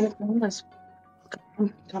 in Columbus.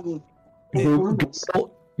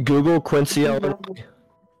 Google Quincy, Illinois,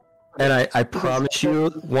 and I promise you,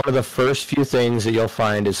 one of the first few things that you'll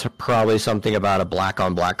find is probably something about a black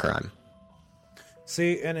on black crime.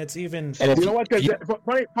 See, and it's even... And you know what?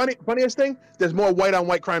 Funniest thing? There's more white on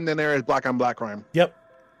white crime than there is black on black crime. Yep.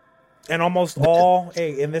 And almost all...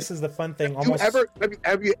 Hey, and this is the fun thing.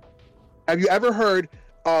 Have you ever heard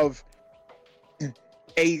of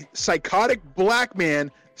a psychotic black man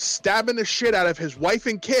stabbing the shit out of his wife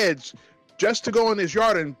and kids just to go in his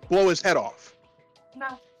yard and blow his head off?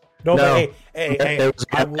 No. Hey,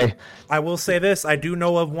 I will say this. I do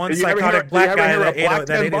know of one psychotic black guy that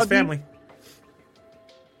ate his family.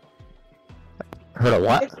 Heard of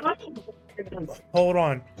what? Hold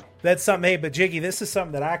on. That's something. Hey, but Jiggy, this is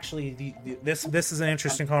something that actually this is an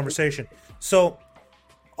interesting conversation. So,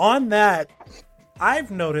 on that,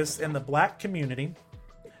 I've noticed in the black community,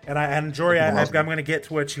 and Jory, I'm going to get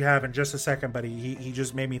to what you have in just a second, but he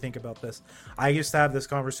just made me think about this. I used to have this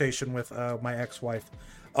conversation with my ex-wife.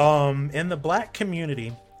 In the black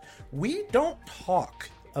community, we don't talk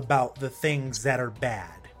about the things that are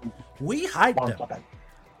bad. We hide them.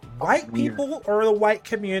 White people or the white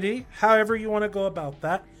community, however you want to go about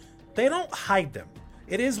that, they don't hide them.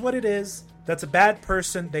 It is what it is. That's a bad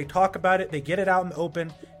person. They talk about it, they get it out in the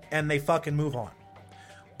open, and they fucking move on.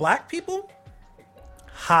 Black people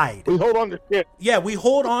hide. We hold on to shit. Yeah, we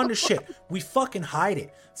hold on to shit. We fucking hide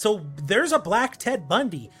it. So there's a black Ted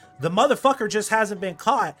Bundy. The motherfucker just hasn't been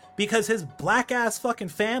caught because his black ass fucking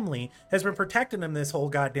family has been protecting him this whole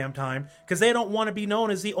goddamn time because they don't want to be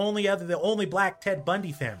known as the only black Ted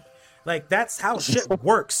Bundy family. Like, that's how shit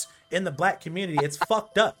works in the black community. It's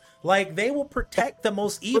fucked up. Like, they will protect the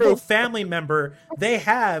most evil family member they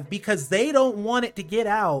have because they don't want it to get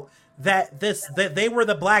out that they were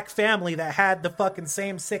the black family that had the fucking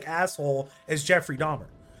same sick asshole as Jeffrey Dahmer.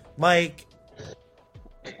 Like,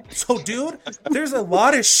 so dude, there's a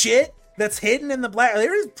lot of shit that's hidden in the black.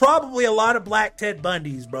 There's probably a lot of black Ted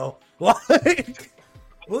Bundys, bro. Like,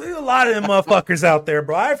 well, there's a lot of them motherfuckers out there,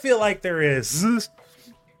 bro. I feel like there is.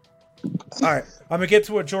 All right, I'm gonna get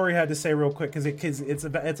to what Jory had to say real quick because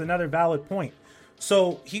it's another valid point.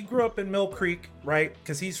 So he grew up in Mill Creek, right?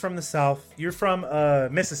 Because he's from the South. You're from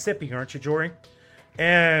Mississippi, aren't you, Jory?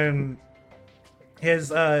 And his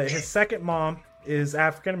second mom is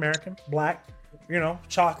African American, black,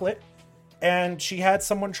 chocolate, and she had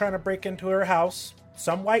someone trying to break into her house.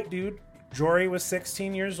 Some white dude. Jory was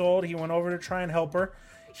 16 years old. He went over to try and help her.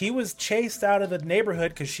 He was chased out of the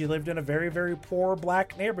neighborhood because she lived in a very, very poor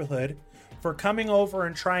black neighborhood for coming over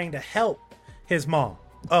and trying to help his mom.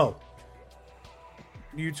 Oh,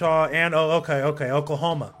 Utah and okay,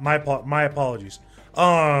 Oklahoma. My apologies.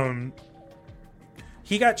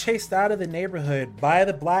 He got chased out of the neighborhood by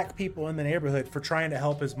the black people in the neighborhood for trying to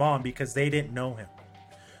help his mom because they didn't know him.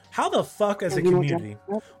 How the fuck as a community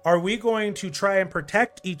are we going to try and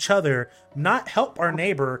protect each other, not help our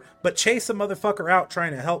neighbor, but chase a motherfucker out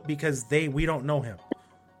trying to help because we don't know him?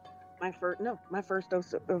 My first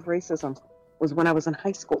dose of racism was when I was in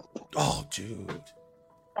high school. Oh, dude.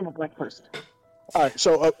 I'm a black person. All right,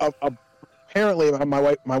 so apparently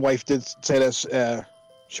my wife did say this.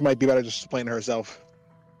 She might be better just explaining herself.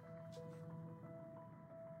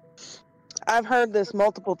 I've heard this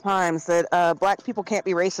multiple times that black people can't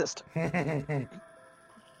be racist.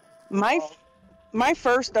 My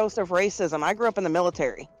first dose of racism, I grew up in the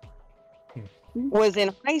military, was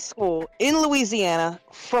in high school in Louisiana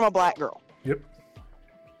from a black girl. Yep.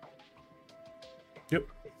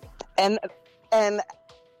 And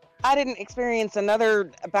I didn't experience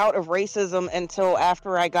another bout of racism until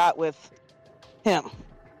after I got with him.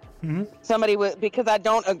 Mm-hmm. Somebody because I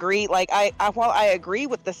don't agree. Like while I agree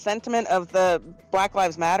with the sentiment of the Black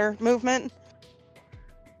Lives Matter movement,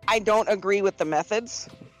 I don't agree with the methods.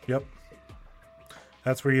 Yep.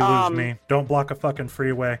 That's where you lose me. Don't block a fucking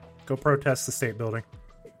freeway. Go protest the state building.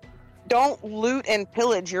 Don't loot and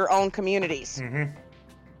pillage your own communities. Mm-hmm.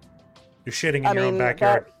 You're shitting in your own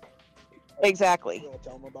backyard. Exactly.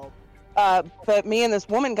 But me and this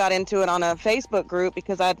woman got into it on a Facebook group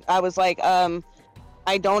because I was like,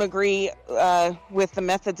 I don't agree with the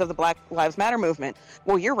methods of the Black Lives Matter movement.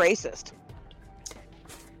 Well, you're racist.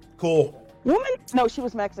 Cool. Woman? No, she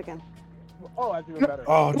was Mexican. Oh, that's even better.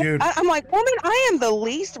 Oh, dude. I'm like, woman, I am the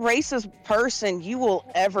least racist person you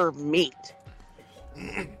will ever meet.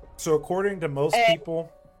 So according to most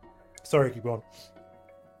people... Sorry, keep going.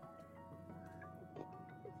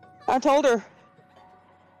 I told her,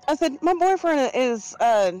 I said, my boyfriend is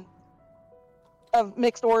of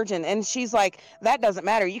mixed origin. And she's like, that doesn't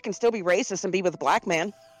matter. You can still be racist and be with a black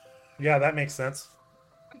man. Yeah, that makes sense.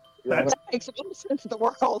 That makes all sense in the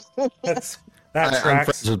world. That I'm tracks.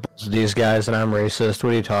 friends with both of these guys, and I'm racist.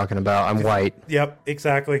 What are you talking about? I'm white. Yep,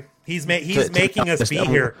 exactly. He's making us be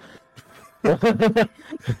here.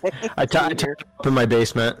 I tied up in my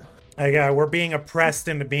basement. Yeah, we're being oppressed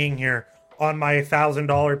into being here on my $1,000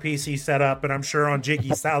 PC setup, and I'm sure on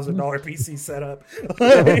Jiggy's $1,000 PC setup.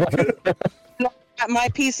 My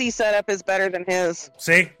PC setup is better than his.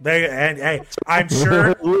 See, hey, I'm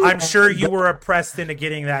sure you were oppressed into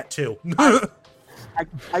getting that too. I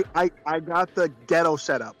got the ghetto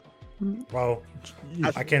setup. Well,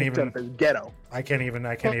 I can't even ghetto. I can't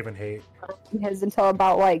even hate. His until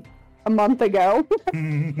about like a month ago.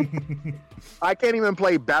 I can't even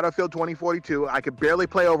play Battlefield 2042. I could barely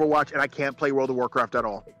play Overwatch, and I can't play World of Warcraft at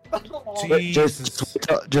all.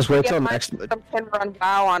 Just wait till next. Can run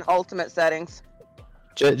WoW on ultimate settings.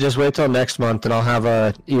 Just wait till next month, and I'll have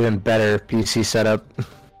a even better PC setup.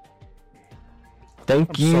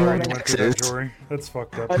 Thank you. Sorry, you went through that, Jory. That's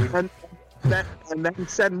fucked up. Dude. And then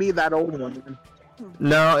send me that old one.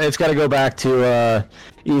 No, it's got to go back to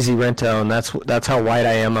easy rento, and that's how white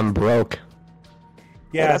I am. I'm broke.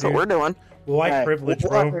 Yeah, that's what we're doing. White privilege,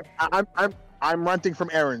 bro. I'm renting from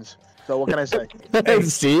Aaron's. So what can I say? Hey,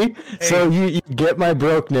 see? Hey. So you get my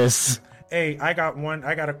brokenness. Hey, I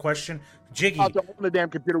got a question. Jiggy. I'll open the damn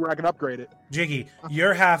computer where I can upgrade it. Jiggy,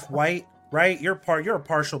 you're half white, right? You're a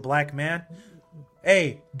partial black man.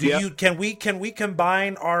 Hey, can we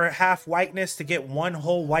combine our half whiteness to get one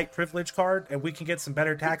whole white privilege card, and we can get some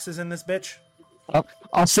better taxes in this bitch?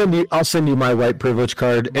 I'll send you my white privilege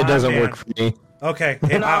card. It doesn't work for me. Okay.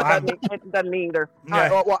 It doesn't either.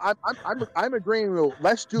 Yeah. Well, I'm agreeing with you.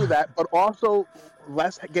 Let's do that, but also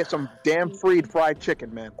let's get some damn fried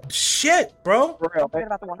chicken, man. Shit, bro. For real. What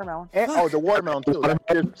about the watermelon? The watermelon too.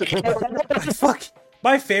 Fuck.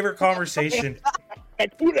 My favorite conversation. My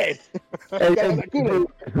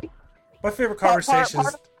favorite conversation.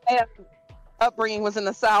 Part of my upbringing was in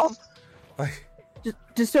the South.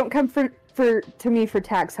 Just don't come to me for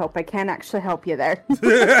tax help. I can't actually help you there.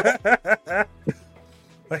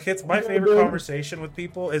 Like, it's my favorite conversation with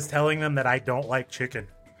people is telling them that I don't like chicken.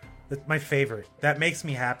 That's my favorite. That makes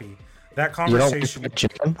me happy. That conversation. You don't like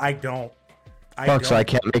chicken? I don't. So I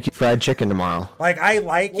can't make you fried chicken tomorrow. Like, I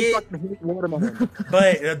like it, but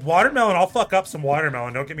watermelon, I'll fuck up some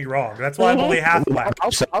watermelon. Don't get me wrong. That's why I'm only half black.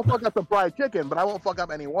 I'll fuck up some fried chicken, but I won't fuck up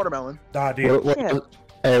any watermelon. Nah, dude.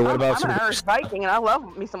 Hey, what about I'm an Irish Viking, and I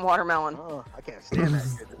love me some watermelon. Oh, I can't stand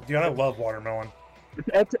that. Dude, I love watermelon.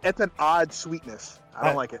 It's an odd sweetness. I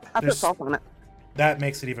don't like it. I put salt on it. That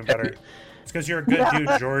makes it even better. It's because you're a good dude,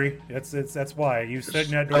 Jory. That's why you stood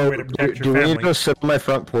in that doorway to protect your family. Do we need to go sit on my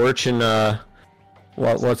front porch and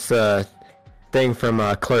what's the thing from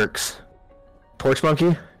Clerks? Porch monkey?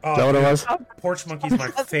 Is that what it was? Porch monkey's my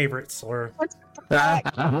favorite slur.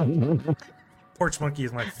 Porch monkey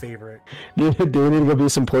is my favorite. Do we need to go be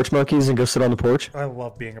some porch monkeys and go sit on the porch? I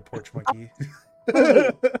love being a porch monkey.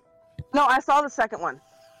 No, I saw the second one.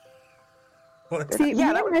 What? See, me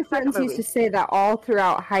and my friends used to say that all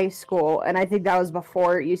throughout high school, and I think that was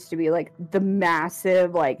before it used to be like the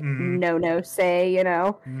massive no say, you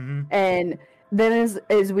know? Mm-hmm. And then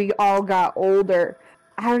as we all got older,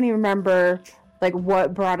 I don't even remember like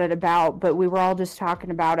what brought it about, but we were all just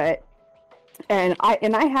talking about it. And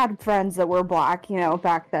I had friends that were black, you know,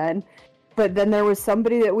 back then. But then there was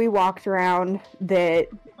somebody that we walked around that,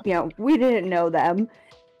 you know, we didn't know them.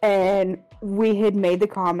 And we had made the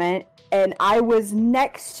comment. And I was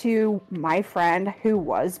next to my friend who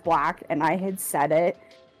was black. And I had said it,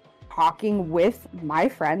 talking with my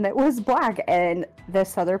friend that was black. And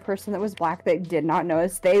this other person that was black that did not know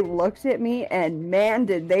us, they looked at me and man,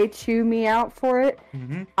 did they chew me out for it.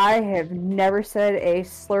 Mm-hmm. I have never said a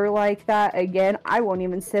slur like that again. I won't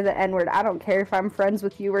even say the N-word. I don't care if I'm friends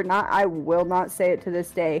with you or not. I will not say it to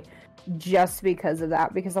this day just because of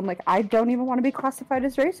that. Because I'm like, I don't even want to be classified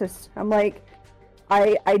as racist. I'm like,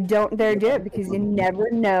 I don't dare do it because you never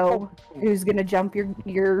know who's going to jump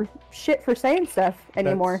your shit for saying stuff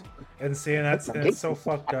anymore. And it's so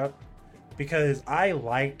fucked up because I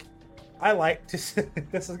like to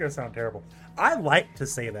this is gonna sound terrible. I like to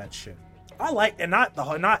say that shit. I like, and not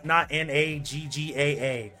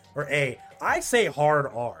NAGGAA or A. I say hard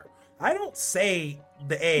R. I don't say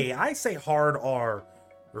the A. I say hard R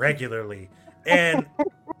regularly, and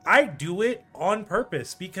I do it on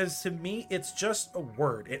purpose because to me it's just a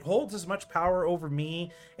word. It holds as much power over me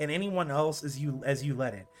and anyone else as you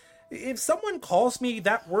let it. If someone calls me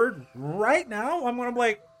that word right now, I'm gonna be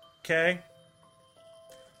like, okay.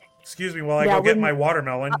 Excuse me while I go get my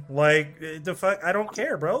watermelon. Like, the fuck, I don't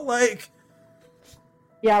care, bro. Like,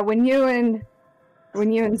 yeah, when you and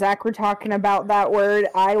Zach were talking about that word,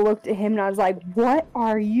 I looked at him and I was like, "What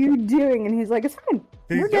are you doing?" And he's like, "It's fine,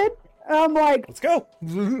 we're good." I'm like, "Let's go."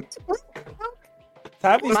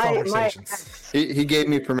 Have these conversations. He gave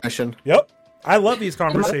me permission. Yep, I love these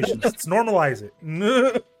conversations. Let's normalize it.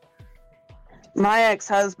 My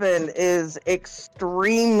ex-husband is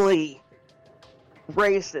extremely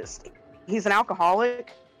racist. He's an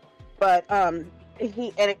alcoholic, but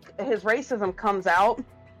his racism comes out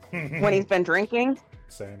when he's been drinking.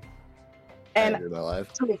 Same. And my life.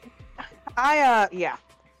 Yeah,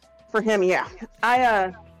 for him, yeah.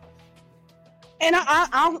 I'll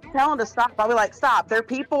tell him to stop. I'll be like, stop. They're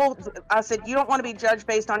people. I said, you don't want to be judged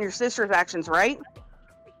based on your sister's actions, right?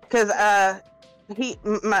 Because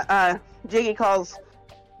Jiggy calls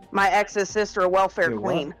my ex's sister a welfare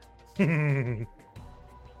queen. Well,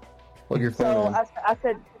 you're so I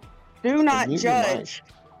said, do not judge.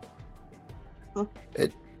 What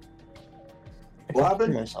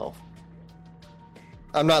happened? Myself.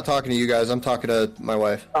 I'm not talking to you guys. I'm talking to my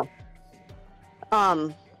wife. Oh.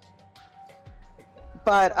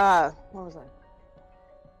 But what was I?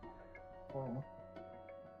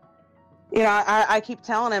 You know, I keep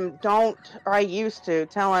telling him I used to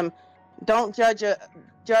tell him, don't judge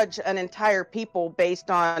an entire people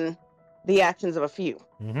based on the actions of a few.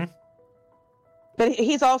 Mm-hmm. But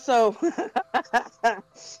he's also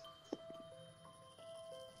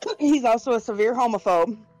a severe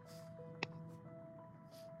homophobe.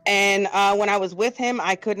 And when I was with him,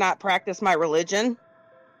 I could not practice my religion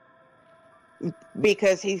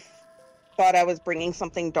because he thought I was bringing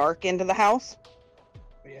something dark into the house.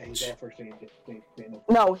 Yeah, he's all for Satan.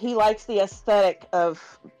 No, he likes the aesthetic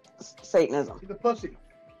of Satanism. He's a pussy.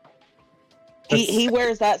 He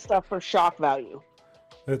wears that stuff for shock value.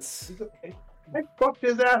 I fucked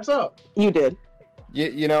his ass up. You did.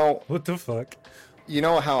 You know what the fuck? You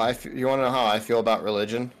know how I feel, you want to know how I feel about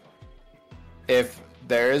religion? If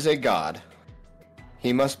there is a God,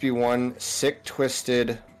 he must be one sick,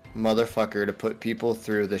 twisted motherfucker to put people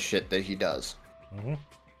through the shit that he does. Mm-hmm.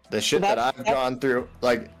 The shit that I've gone through,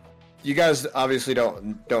 like, you guys obviously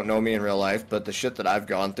don't know me in real life, but the shit that I've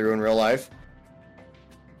gone through in real life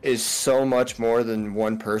is so much more than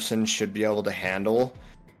one person should be able to handle,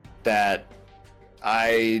 that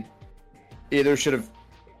I either should have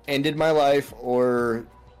ended my life or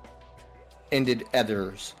ended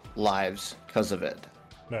others' lives because of it.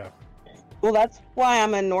 No. Well, that's why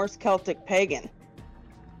I'm a Norse Celtic pagan.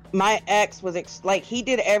 My ex was he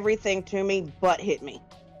did everything to me but hit me.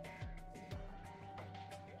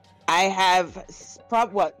 I have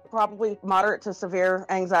probably moderate to severe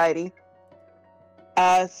anxiety.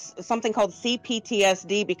 Something called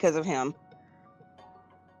CPTSD because of him.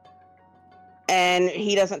 And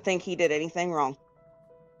he doesn't think he did anything wrong.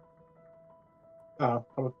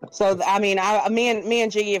 So I mean, me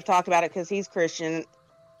and Jiggy have talked about it because he's Christian.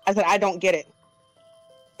 I said, I don't get it.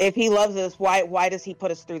 If he loves us, why does he put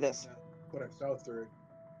us through this? Put ourselves through it.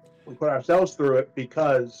 We put ourselves through it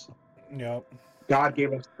because God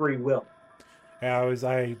gave us free will. Yeah, I was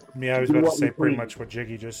about to say pretty much what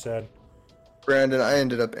Jiggy just said. Brandon, I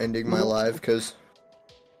ended up ending my life because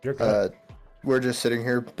we're just sitting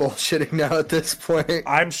here bullshitting now at this point.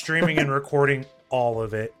 I'm streaming and recording all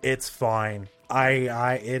of it. It's fine.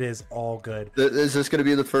 It is all good. Is this going to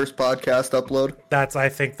be the first podcast upload? I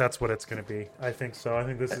think that's what it's going to be. I think so. I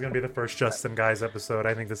think this is going to be the first Justin Guys episode.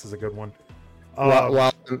 I think this is a good one.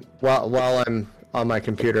 While I'm on my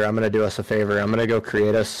computer, I'm going to do us a favor. I'm going to go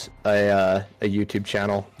create us a YouTube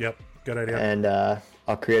channel. Yep, good idea. And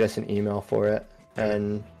I'll create us an email for it,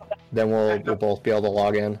 and then we'll both be able to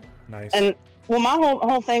log in. Nice. And well, my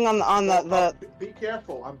whole thing on the Be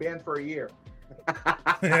careful. I'm banned for a year.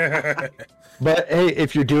 But hey,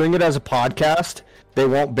 if you're doing it as a podcast, they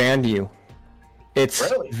won't ban you. It's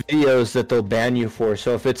Really? videos that they'll ban you for.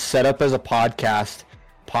 So if it's set up as a podcast,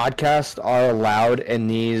 podcasts are allowed in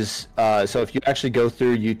these. So if you actually go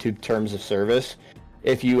through YouTube terms of service,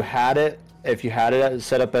 if you had it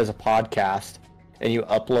set up as a podcast and you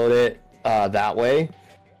upload it that way,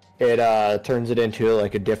 it turns it into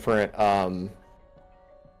like a different.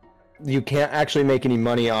 You can't actually make any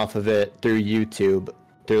money off of it through YouTube,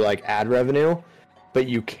 through like ad revenue, but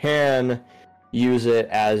you can use it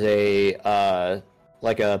as a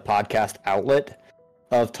like a podcast outlet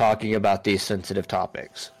of talking about these sensitive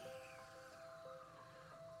topics.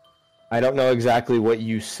 I don't know exactly what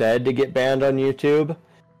you said to get banned on YouTube,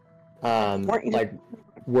 like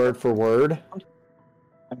word for word.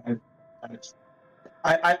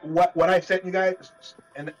 What I sent you guys,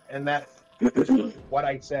 and that what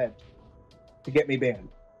I said to get me banned.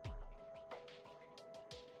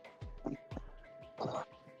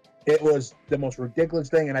 It was the most ridiculous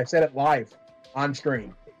thing, and I said it live on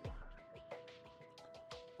stream.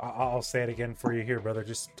 I'll say it again for you here, brother.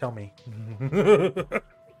 Just tell me.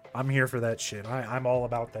 I'm here for that shit. I'm all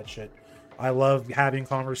about that shit. I love having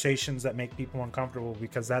conversations that make people uncomfortable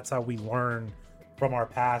because that's how we learn from our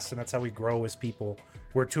past and that's how we grow as people.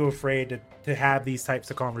 We're too afraid to have these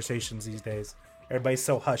types of conversations these days. Everybody's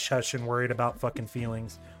so hush-hush and worried about fucking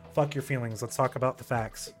feelings. Fuck your feelings. Let's talk about the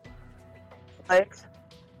facts. Thanks.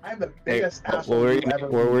 I'm the biggest asshole What were you ever.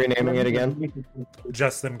 what were we naming it again?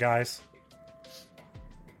 Just them guys.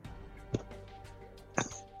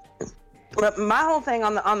 But my whole thing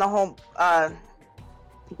on the whole black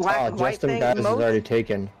and white Justin thing. Guys is already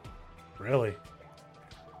taken. Really?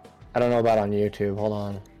 I don't know about on YouTube. Hold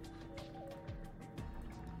on.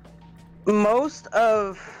 Most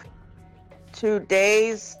of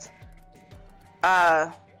today's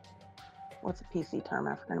what's a PC term?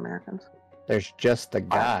 African Americans. There's just the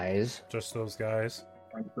guys. Just those guys.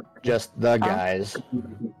 Just the guys.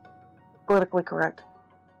 Politically correct.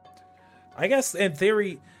 I guess in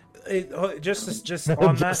theory, just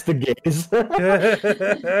on Just that. the gays.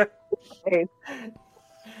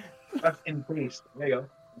 Just in case. There you go.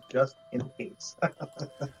 Just in case.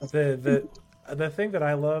 the thing that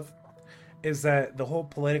I love is that the whole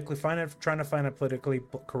trying to find a politically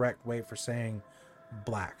correct way for saying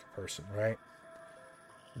black person, right?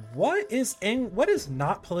 What is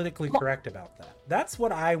not politically correct about that? That's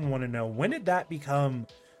what I want to know. When did that become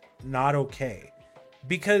not okay?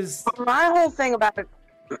 Because My whole thing about it,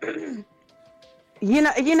 you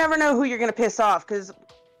never know who you're gonna piss off because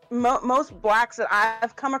most blacks that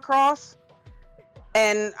I've come across,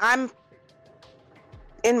 and I'm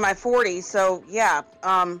in my 40s, so yeah,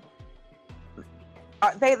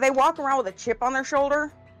 they walk around with a chip on their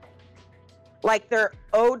shoulder, like they're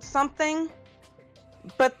owed something.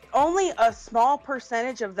 But only a small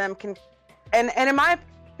percentage of them can, and in my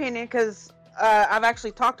opinion, because I've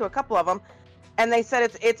actually talked to a couple of them, and they said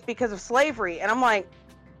it's because of slavery, and I'm like,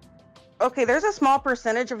 okay, there's a small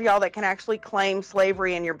percentage of y'all that can actually claim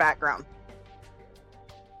slavery in your background.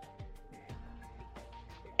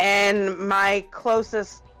 And my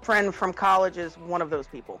closest friend from college is one of those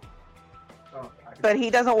people, but he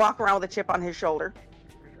doesn't walk around with a chip on his shoulder.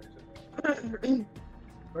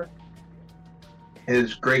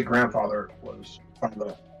 His great grandfather was one of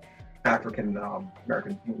the African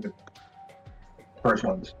American movement first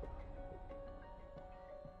ones.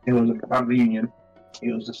 He was part of the Union.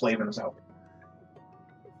 He was a slave in the South.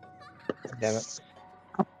 Damn it.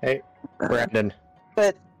 Hey, Brandon.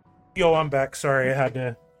 But yo, I'm back. Sorry, I had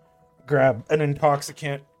to grab an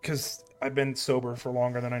intoxicant because I've been sober for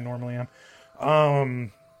longer than I normally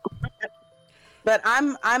am. But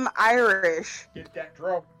I'm Irish. Get that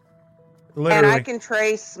drum. Literally. And I can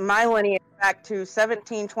trace my lineage back to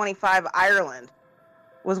 1725 Ireland,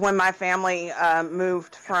 was when my family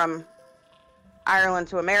moved from Ireland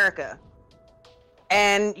to America.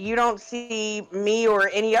 And you don't see me or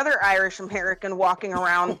any other Irish American walking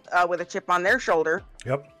around with a chip on their shoulder.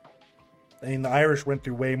 Yep. I mean, the Irish went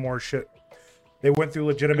through way more shit. They went through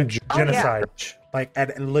legitimate genocide. Like,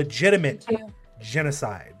 a legitimate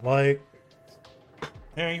genocide. Like,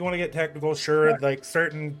 you want to get technical, sure. Like,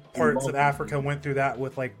 certain parts of Africa went through that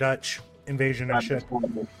with, like, Dutch invasion and shit.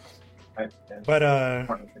 But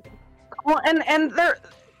well, and they're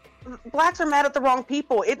blacks are mad at the wrong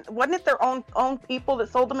people. Wasn't it their own people that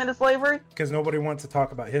sold them into slavery? Because nobody wants to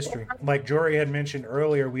talk about history. Like Jory had mentioned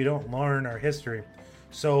earlier, we don't learn our history.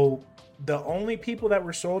 So the only people that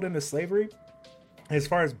were sold into slavery, as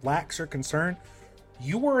far as blacks are concerned,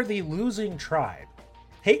 you were the losing tribe.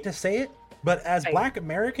 Hate to say it, but as Black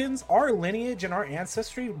Americans, our lineage and our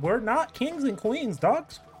ancestry, we're not kings and queens,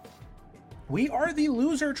 dogs. We are the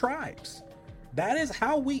loser tribes. That is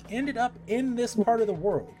how we ended up in this part of the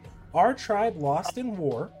world. Our tribe lost in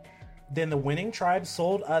war. Then the winning tribe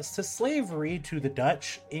sold us to slavery to the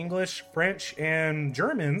Dutch, English, French, and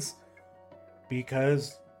Germans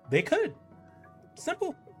because they could.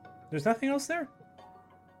 Simple. There's nothing else there.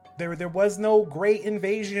 There was no great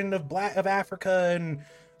invasion of Africa and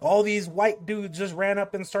all these white dudes just ran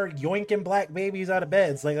up and started yoinking black babies out of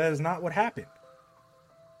beds. Like, that is not what happened.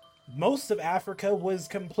 Most of Africa was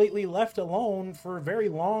completely left alone for very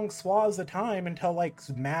long swaths of time until, like,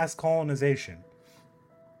 mass colonization.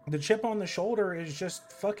 The chip on the shoulder is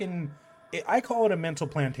just fucking... I call it a mental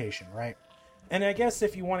plantation, right? And I guess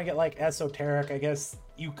if you want to get, like, esoteric, I guess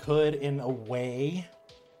you could, in a way,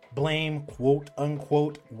 blame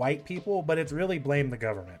quote-unquote white people, but it's really blame the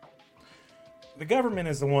government. The government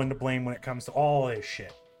is the one to blame when it comes to all this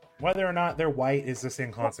shit. Whether or not they're white is just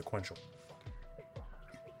inconsequential.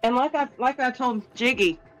 And like I told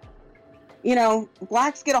Jiggy, you know,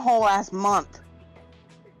 blacks get a whole ass month.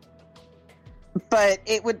 But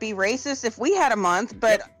it would be racist if we had a month.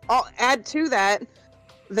 But I'll add to that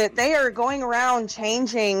they are going around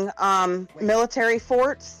changing military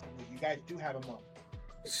forts. You guys do have a month.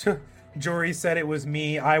 Jory said it was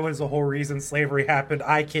me. I was the whole reason slavery happened.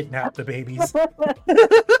 I kidnapped the babies.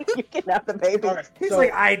 You kidnapped the babies. Right, He's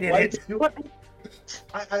like, I did it.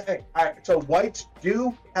 So whites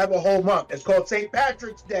do have a whole month. It's called St.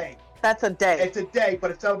 Patrick's Day. That's a day. It's a day,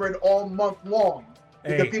 but it's celebrated all month long.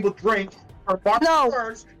 Because people drink from March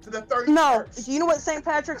 1st to the 31st. No. Do you know what St.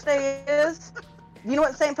 Patrick's Day is? You know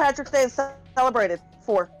what St. Patrick's Day is celebrated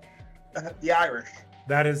for? The Irish.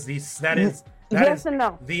 Yes and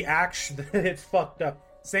no. The action. It's fucked up.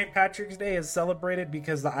 St. Patrick's Day is celebrated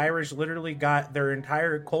because the Irish literally got their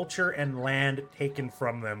entire culture and land taken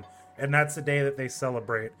from them. And that's the day that they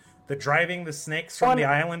celebrate. The driving the snakes from the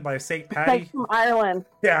island by St. Patty. From Ireland.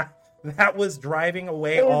 Yeah, that was driving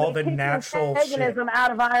away all the natural paganism shit.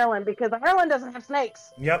 Out of Ireland because Ireland doesn't have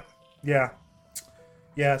snakes. Yep. Yeah.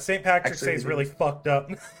 Yeah, St. Patrick's Day is really fucked up.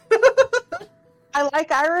 I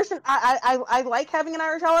like Irish, and I like having an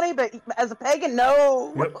Irish holiday, but as a pagan,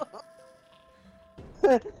 no.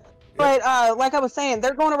 Yep. But like I was saying,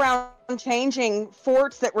 they're going around changing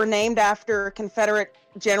forts that were named after Confederate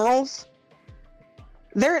generals.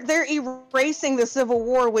 They're erasing the Civil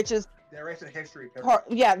War, which is they're erasing history.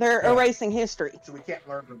 They're erasing history. So we can't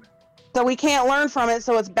learn from it.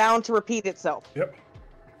 So it's bound to repeat itself. Yep.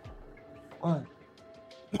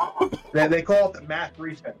 They call it the math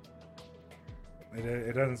reset.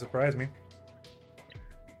 It doesn't surprise me.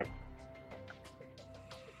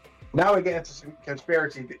 Now we get into some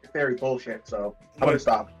conspiracy theory bullshit, so I'm going to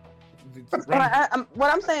stop.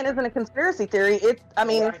 What I'm saying isn't a conspiracy theory.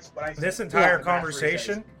 This entire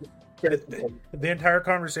conversation, the entire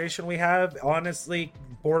conversation we have, honestly,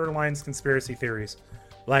 borderlines conspiracy theories.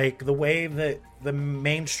 Like, the way that the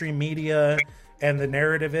mainstream media and the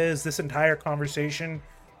narrative is, this entire conversation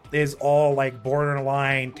is all, like,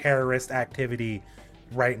 borderline terrorist activity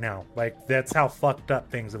right now. Like, that's how fucked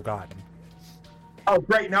up things have gotten. Oh,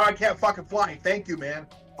 great. Now I can't fucking fly. Thank you, man.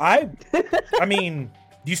 I mean,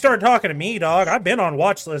 you started talking to me, dog. I've been on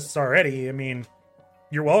watch lists already. I mean,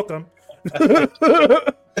 you're welcome. At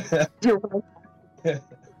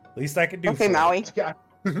least I can do. Okay, Maui.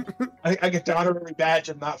 I get the honorary badge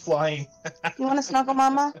of not flying. You want to snuggle,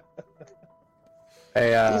 Mama? Hey,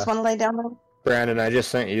 you just want to lay down there? Brandon, I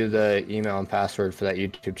just sent you the email and password for that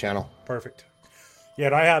YouTube channel. Perfect. Yeah,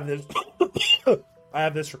 and I have this. I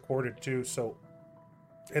have this recorded too, so.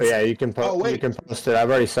 Yeah, you can you can post it. I've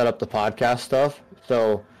already set up the podcast stuff,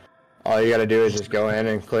 so all you got to do is just go in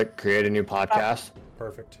and click create a new podcast.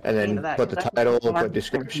 Perfect. And then put the title, put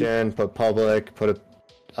description, put public,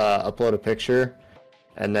 upload a picture,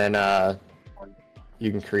 and then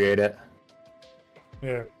you can create it.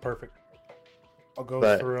 Yeah, perfect. I'll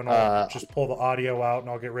go through and I'll just pull the audio out and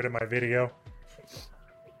I'll get rid of my video.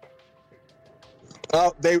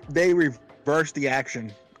 Oh, they reversed the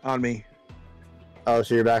action on me. Oh,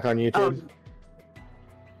 so you're back on YouTube?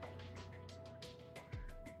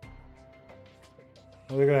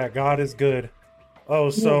 Look at that. God is good.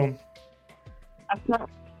 Oh, so... That's not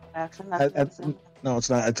action. No, it's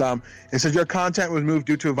not. It says your content was moved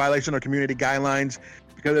due to a violation of community guidelines.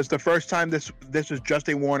 Because it's the first time this is just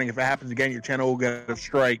a warning. If it happens again, your channel will get a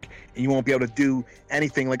strike, and you won't be able to do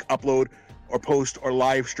anything like upload or post or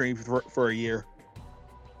live stream for a year.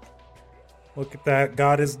 Look at that.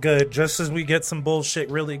 God is good. Just as we get some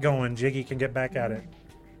bullshit really going, Jiggy can get back at it.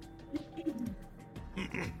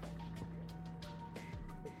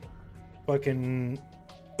 Fucking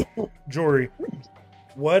Jory.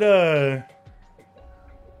 What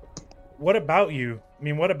about you? I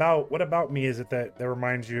mean, what about me is it that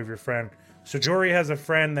reminds you of your friend? So Jory has a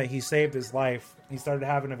friend that he saved his life. He started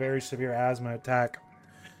having a very severe asthma attack,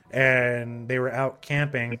 and they were out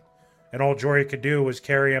camping, and all Jory could do was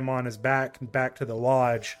carry him on his back to the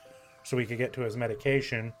lodge so he could get to his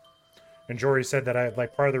medication. And Jory said that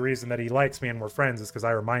part of the reason that he likes me and we're friends is because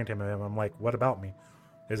I remind him of him. I'm like, what about me?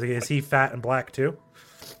 Is he fat and black too?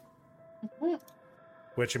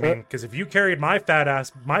 Which, I mean, because if you carried my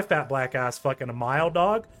fat black ass fucking a mile,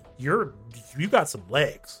 dog, you got some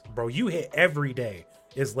legs, bro. You hit every day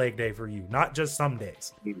is leg day for you, not just some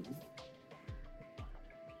days.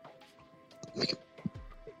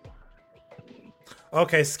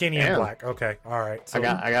 Okay, skinny and black. Okay, all right. So,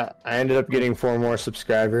 I ended up getting 4 more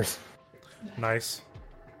subscribers. Nice.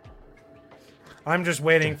 I'm just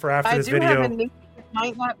waiting for after this video. Have a niece that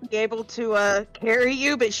might not be able to carry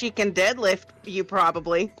you, but she can deadlift you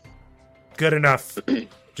probably. Good enough.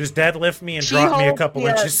 Just deadlift me and drop me a couple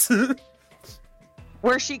inches.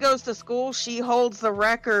 Where she goes to school, she holds the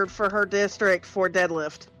record for her district for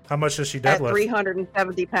deadlift. How much does she deadlift? At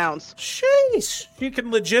 370 pounds. Sheesh! She can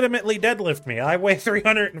legitimately deadlift me. I weigh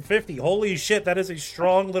 350. Holy shit, that is a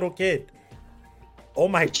strong little kid. Oh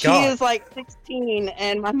my god. She is like 16,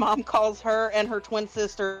 and my mom calls her and her twin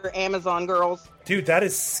sister Amazon girls. Dude, that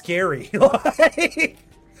is scary. Like,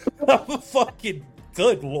 oh, fucking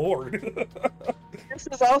good lord. This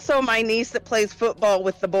is also my niece that plays football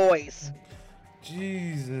with the boys.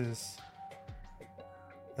 Jesus.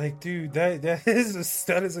 Like, dude, that is a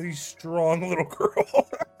strong little girl.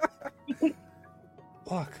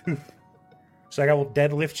 Fuck. She's like, I will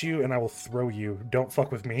deadlift you and I will throw you. Don't fuck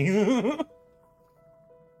with me.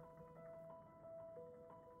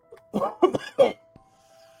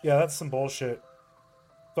 Yeah, that's some bullshit.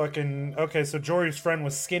 Fucking okay. So Jory's friend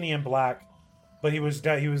was skinny and black, but he was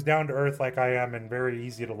down to earth like I am and very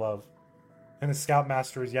easy to love. And the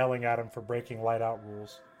scoutmaster is yelling at him for breaking light out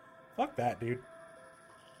rules. Fuck that, dude.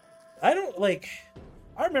 I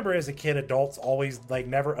remember as a kid, adults always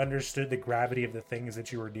never understood the gravity of the things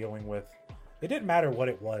that you were dealing with. It didn't matter what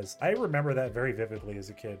it was. I remember that very vividly as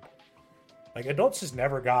a kid. Adults just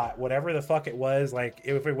never got whatever the fuck it was.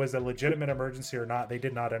 If it was a legitimate emergency or not, they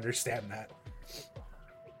did not understand that.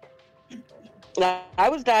 I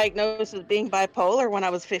was diagnosed as being bipolar when I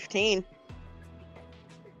was 15.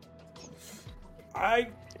 I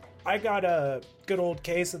got a good old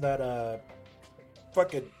case of that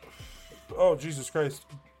fucking, oh Jesus Christ,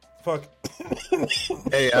 fuck.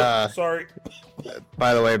 Hey, sorry.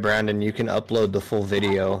 By the way, Brandon, you can upload the full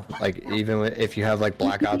video. Even if you have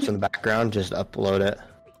Black Ops in the background, just upload it.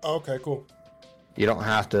 Okay, cool. You don't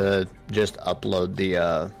have to just upload the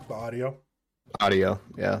audio. Audio,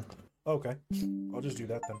 yeah. Okay, I'll just do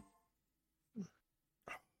that then.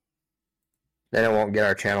 Then it won't get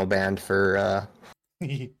our channel banned for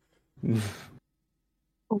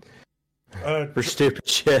for stupid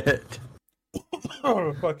shit.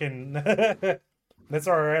 Oh, fucking. That's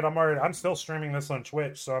all right. I'm still streaming this on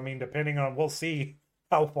Twitch, so I mean, depending on, we'll see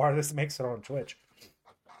how far this makes it on Twitch.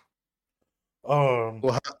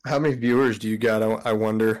 Well, how many viewers do you got? I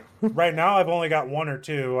wonder. Right now, I've only got 1 or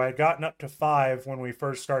 2. I had gotten up to 5 when we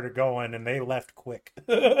first started going, and they left quick.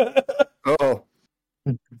 Oh.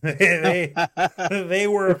 they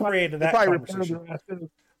were afraid of that conversation.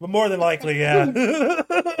 But more than likely, yeah.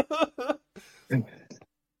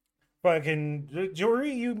 Fucking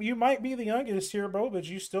Jory, you might be the youngest here, bro, but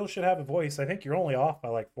you still should have a voice. I think you're only off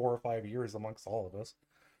by 4 or 5 years amongst all of us.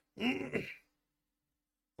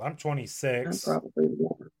 I'm 26.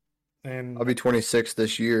 And I'll be 26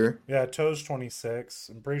 this year. Yeah, Toe's 26.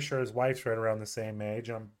 I'm pretty sure his wife's right around the same age.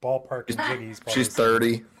 And I'm ballparking Jiggy's. She's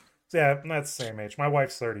 30. Yeah, that's the same age. My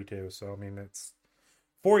wife's 32, so I mean, it's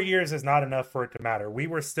 4 years is not enough for it to matter. We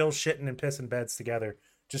were still shitting and pissing beds together.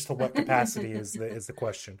 Just to what capacity is the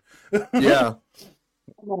question. Yeah.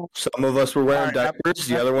 Some of us were wearing diapers.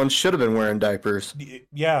 The other ones should have been wearing diapers.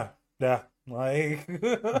 Yeah. Some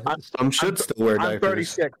should still wear diapers. I'm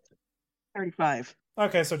 36. 35.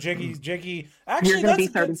 Okay, so Jiggy. Actually, you're going to be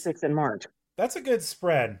 36 in March. That's a good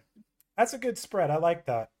spread. I like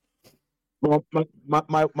that. Well,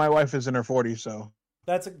 my wife is in her 40s, so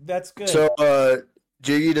that's good. So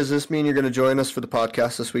Jiggy, does this mean you're going to join us for the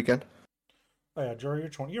podcast this weekend? Oh yeah, Jory,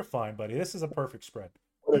 you're fine, buddy. This is a perfect spread.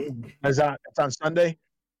 It's on Sunday?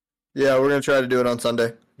 Yeah, we're going to try to do it on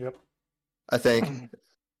Sunday. Yep. I think.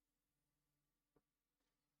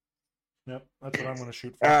 Yep, that's what I'm going to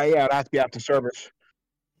shoot for. Yeah, it has to be after service.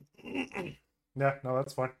 Yeah, no,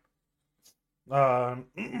 that's fine.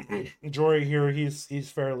 Jory here, he's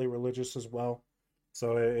fairly religious as well,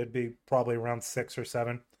 so it'd be probably around 6 or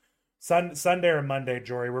 7. Sunday or Monday,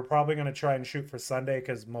 Jory. We're probably going to try and shoot for Sunday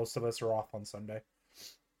because most of us are off on Sunday.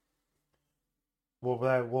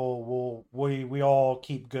 We all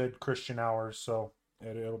keep good Christian hours, so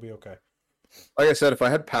it'll be okay. Like I said, if I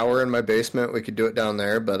had power in my basement, we could do it down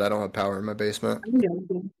there, but I don't have power in my basement.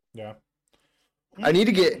 Yeah. I need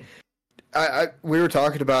to get. We were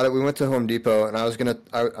talking about it. We went to Home Depot, and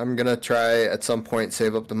I'm gonna try at some point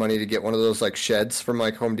save up the money to get one of those like sheds from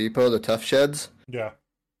like Home Depot, the tough sheds. Yeah.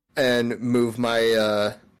 And move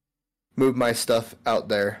my stuff out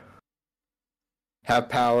there. Have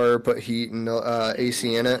power, put heat and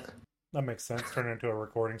AC in it. That makes sense. Turn it into a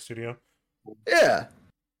recording studio. Yeah.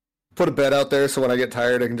 Put a bed out there so when I get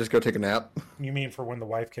tired, I can just go take a nap. You mean for when the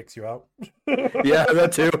wife kicks you out? Yeah,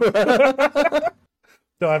 that too.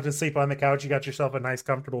 Don't have to sleep on the couch. You got yourself a nice,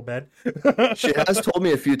 comfortable bed. She has told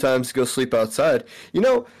me a few times to go sleep outside. You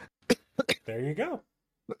know. There you go.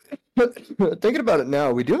 Thinking about it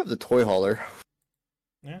now, we do have the toy hauler.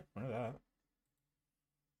 Yeah, look at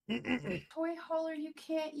that. Toy hauler you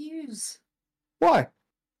can't use. Why?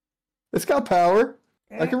 It's got power.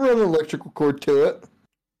 I can run an electrical cord to it.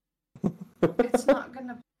 It's not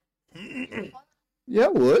gonna. Yeah,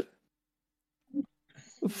 it would.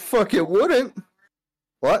 Fuck, it wouldn't.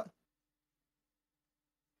 What?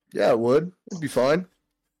 Yeah, it would. It'd be fine.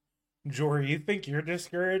 Jory, you think you're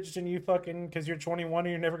discouraged and you fucking because you're 21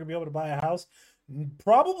 and you're never gonna be able to buy a house?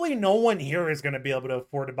 Probably no one here is gonna be able to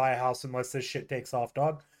afford to buy a house unless this shit takes off,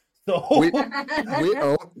 dog. So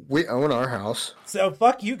we own our house. So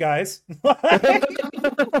fuck you guys. Like,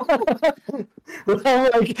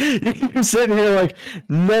 you're sitting here like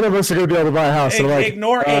none of us are gonna be able to buy a house.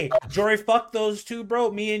 Ignore, hey, Jory, fuck those two,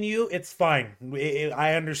 bro. Me and you, it's fine.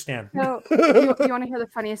 I understand. So, you want to hear the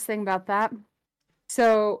funniest thing about that?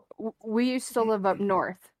 So we used to live up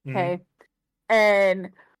north, okay?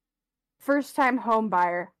 And first time home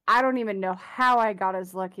buyer, I don't even know how I got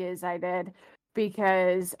as lucky as I did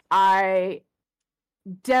because I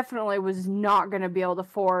definitely was not going to be able to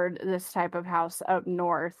afford this type of house up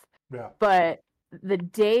north. Yeah. But the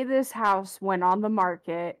day this house went on the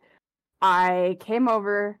market, I came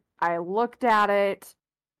over, I looked at it,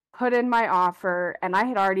 put in my offer, and I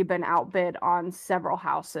had already been outbid on several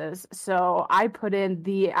houses. So I put in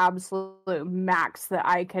the absolute max that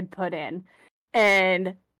I could put in.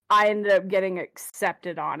 And I ended up getting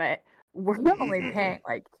accepted on it. We're only paying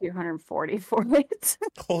like $240 for it.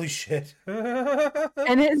 Holy shit.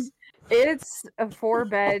 And it's a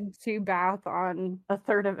 4-bed, 2-bath on a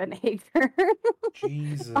third of an acre.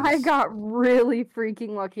 Jesus. I got really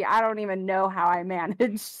freaking lucky. I don't even know how I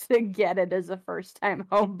managed to get it as a first-time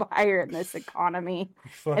home buyer in this economy.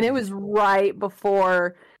 And it was right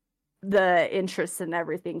before the interest and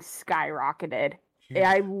everything skyrocketed. Jeez.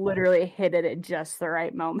 I literally hit it at just the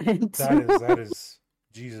right moment. That is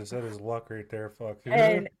Jesus, that is luck right there. Fuck.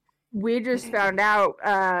 And we just found out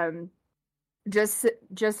just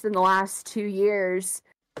in the last 2 years,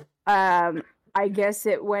 I guess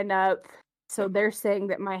it went up. So they're saying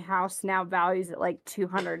that my house now values at like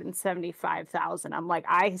 $275,000. I'm like,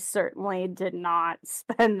 I certainly did not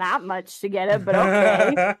spend that much to get it, but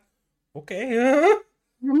okay. Okay.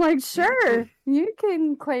 I'm like, sure, you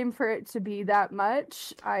can claim for it to be that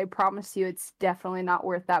much. I promise you it's definitely not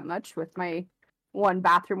worth that much with my one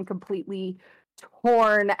bathroom completely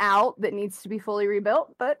torn out that needs to be fully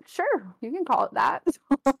rebuilt, but sure, you can call it that.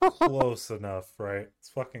 Close enough, right? It's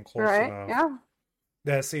fucking close enough. Yeah.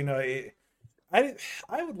 Yeah, so,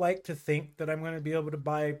 I would like to think that I'm going to be able to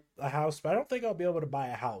buy a house, but I don't think I'll be able to buy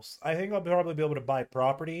a house. I think I'll probably be able to buy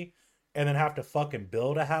property and then have to fucking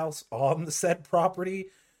build a house on the said property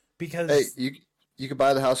because... Hey, you could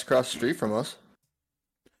buy the house across the street from us.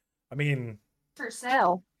 I mean... For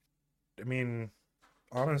sale. I mean,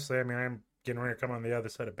 honestly, I'm getting ready to come on the other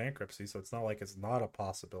side of bankruptcy, so it's not like it's not a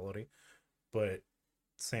possibility, but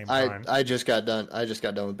same time. I just got done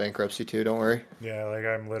with bankruptcy too, don't worry. Yeah, like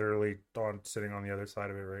I'm literally sitting on the other side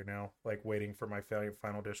of it right now, like waiting for my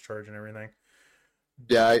final discharge and everything.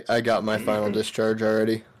 Yeah, I got my final discharge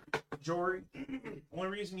already. Jory, only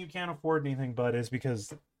reason you can't afford anything, bud, is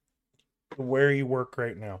because where you work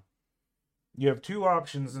right now. You have two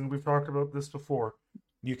options, and we've talked about this before.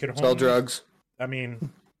 You can sell drugs. I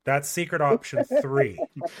mean, That's secret option 3.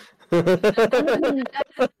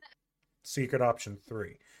 Secret option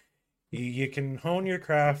 3. You can hone your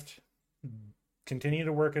craft, continue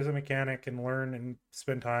to work as a mechanic, and learn and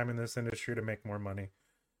spend time in this industry to make more money.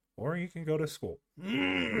 Or you can go to school.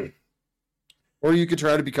 Or you could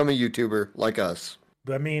try to become a YouTuber like us.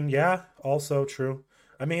 I mean, yeah, also true.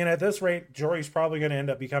 I mean, at this rate, Jory's probably going to end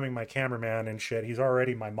up becoming my cameraman and shit. He's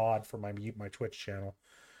already my mod for my Twitch channel.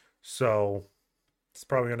 So, it's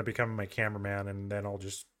probably going to become my cameraman, and then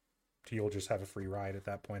you'll just have a free ride at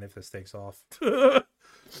that point if this takes off. You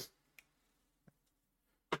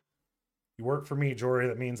work for me, Jory.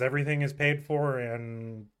 That means everything is paid for,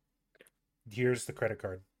 and here's the credit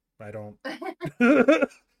card. I don't...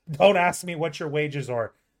 Don't ask me what your wages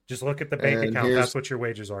are. Just look at the bank account. That's what your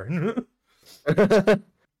wages are.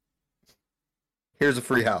 Here's a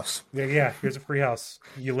free house. Yeah, here's a free house.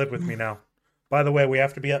 You live with me now. By the way, we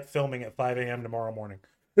have to be up filming at 5 a.m. tomorrow morning.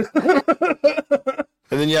 And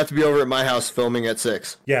then you have to be over at my house filming at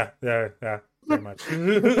 6. Yeah, pretty much.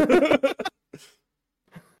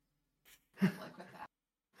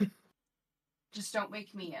 Just don't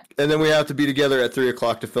wake me up. And then we have to be together at 3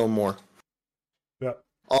 o'clock to film more. Yep.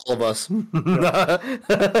 All of us.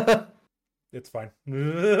 Yep. It's fine.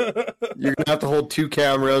 You're gonna have to hold 2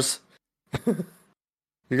 cameras. You're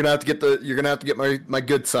gonna have to get my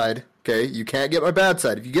good side. Okay, you can't get my bad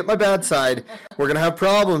side. If you get my bad side, we're gonna have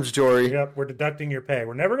problems, Jory. Yep, we're deducting your pay.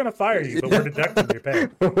 We're never gonna fire you, but we're deducting your pay,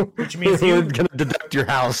 which means we're gonna deduct your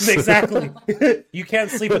house. Exactly. You can't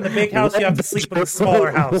sleep in the big house. You have to sleep in the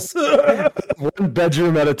smaller house. 1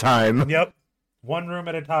 bedroom at a time. Yep, 1 room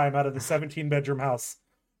at a time out of the 17-bedroom house.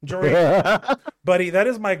 Jory, buddy, that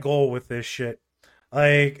is my goal with this shit.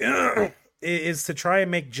 Like, is to try and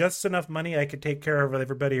make just enough money I could take care of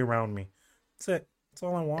everybody around me. That's it. That's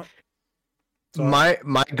all I want.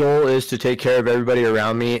 My goal is to take care of everybody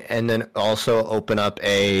around me, and then also open up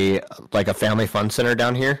a family fun center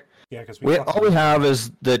down here. Yeah, because all we have is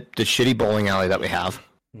the shitty bowling alley that we have.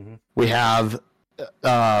 Mm-hmm. We have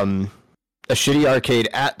a shitty arcade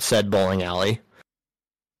at said bowling alley.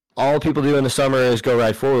 All people do in the summer is go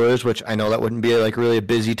ride 4-wheelers, which I know that wouldn't be like really a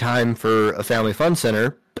busy time for a family fun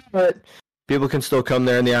center, but people can still come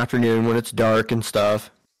there in the afternoon when it's dark and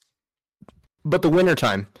stuff. But the winter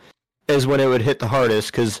time is when it would hit the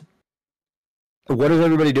hardest, because what is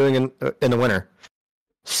everybody doing in the winter?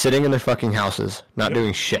 Sitting in their fucking houses, not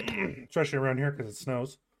doing shit. Especially around here because it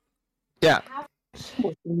snows. Yeah.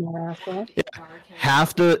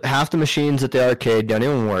 Half the machines at the arcade don't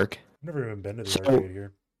even work. I've never even been to the arcade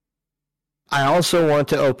here. I also want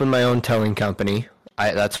to open my own towing company.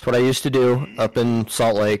 That's what I used to do up in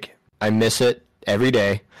Salt Lake. I miss it every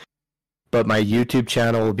day. But my YouTube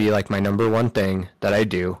channel will be like my number 1 thing that I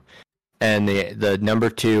do. And the number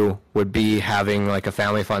 2 would be having like a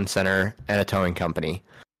family fun center and a towing company.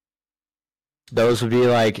 Those would be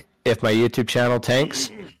like, if my YouTube channel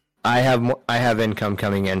tanks, I have income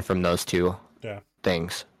coming in from those 2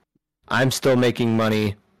 things. I'm still making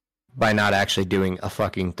money by not actually doing a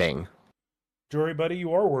fucking thing. Jory, buddy,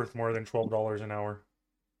 you are worth more than $12 an hour.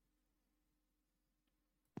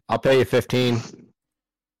 I'll pay you $15.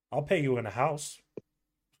 I'll pay you in a house.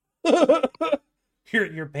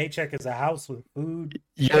 Your paycheck is a house with food.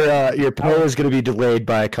 Your pay is going to be delayed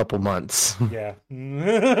by a couple months. Yeah.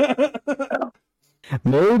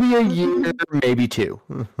 Maybe a year, maybe 2.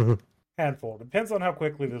 Handful. Depends on how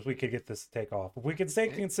quickly we could get this to take off. If we can stay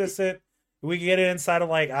consistent, we can get it inside of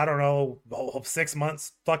like, I don't know, 6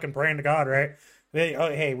 months, fucking praying to God, right?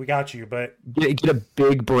 Hey, we got you, but... Get a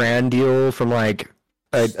big brand deal from like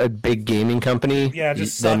a big gaming company. Yeah,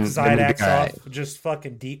 just suck Zydax off. Right. Just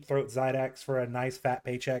fucking deep throat Zydax for a nice fat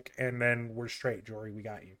paycheck, and then we're straight, Jory. We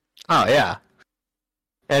got you. Oh, yeah.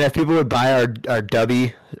 And if people would buy our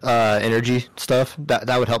Dubby energy stuff,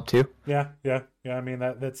 that would help too. Yeah. I mean,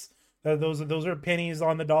 those are pennies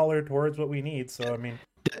on the dollar towards what we need, so I mean...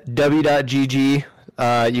 W.GG,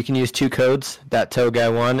 you can use 2 codes, that toe guy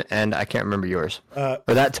 1, and I can't remember yours. Or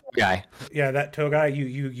that toe guy. Yeah, that toe guy,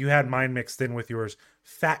 you had mine mixed in with yours.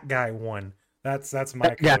 Fat guy 1. That's my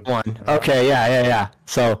code. Fat guy 1. Okay, yeah.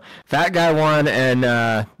 So, fat guy 1 and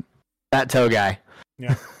fat toe guy.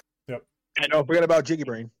 Yeah. Yep. I don't forget about Jiggy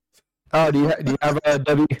Brain. Oh, do you have a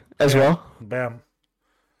W as well? Bam.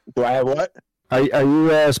 Do I have what? Are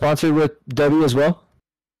you sponsored with W as well?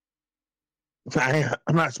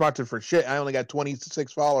 I'm not sponsored for shit. I only got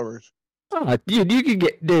 26 followers. Oh, you could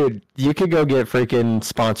go get freaking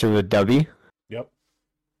sponsored with W. Yep.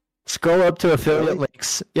 Scroll up to affiliate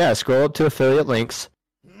links. Yeah, scroll up to affiliate links.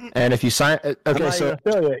 And if you sign, okay, I'm not so even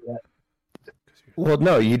affiliate yet. Well,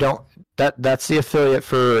 no, you don't. That's the affiliate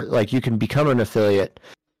for, like, you can become an affiliate.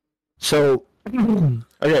 So,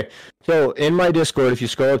 okay. So in my Discord, if you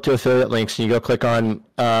scroll up to affiliate links and you go click on,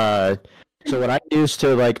 so what I use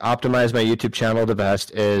to like optimize my YouTube channel the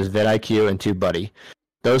best is vidIQ and TubeBuddy.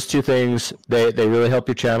 Those two things, they really help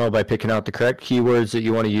your channel by picking out the correct keywords that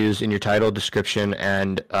you want to use in your title, description,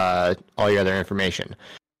 and all your other information.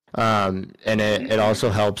 And it also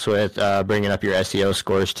helps with bringing up your SEO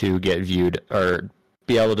scores to get viewed or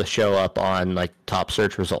be able to show up on like top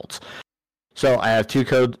search results. So I have two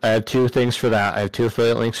things for that. I have 2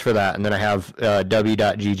 affiliate links for that, and then I have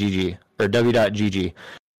w.ggg or w.gg.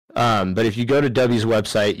 But if you go to W's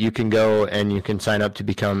website, you can go and you can sign up to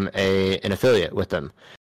become an affiliate with them,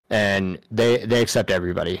 and they accept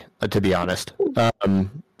everybody. To be honest,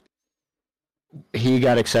 he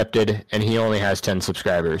got accepted, and he only has 10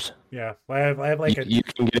 subscribers. Yeah, I have like you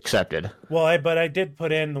can get accepted. Well, but I did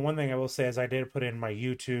put in, the one thing I will say is I did put in my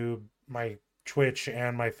YouTube, my Twitch,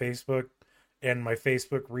 and my Facebook, and my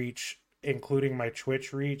Facebook reach, including my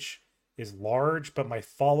Twitch reach, is large, but my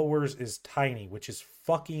followers is tiny, which is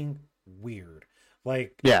fucking weird.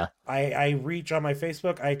 Like, yeah, I reach on my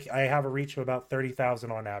Facebook, I have a reach of about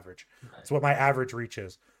 30,000 on average. That's what my average reach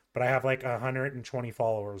is. But I have like 120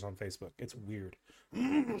 followers on Facebook. It's weird.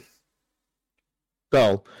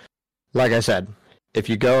 So, like I said, if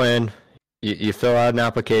you go in, you fill out an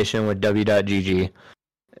application with w.gg,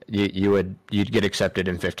 you'd get accepted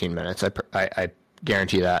in 15 minutes. I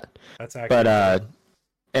guarantee that. That's accurate. But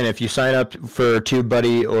and if you sign up for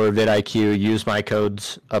TubeBuddy or vidIQ, use my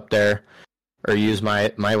codes up there, or use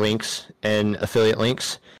my links and affiliate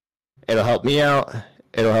links. It'll help me out.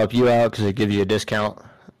 It'll help you out because it gives you a discount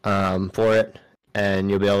for it, and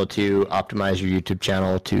you'll be able to optimize your YouTube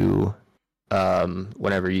channel to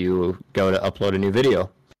whenever you go to upload a new video.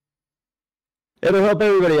 It'll help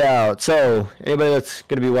everybody out. So anybody that's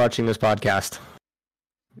going to be watching this podcast,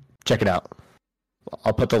 check it out.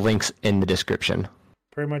 I'll put the links in the description.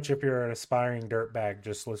 Pretty much, if you're an aspiring dirtbag,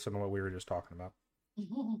 just listen to what we were just talking about.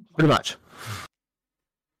 Pretty much.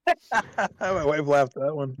 My wife laughed at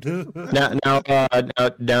that one.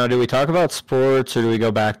 Now, do we talk about sports, or do we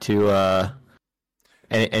go back to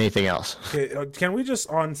anything else? Can we just,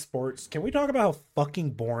 on sports, can we talk about how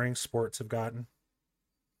fucking boring sports have gotten?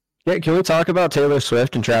 Yeah, can we talk about Taylor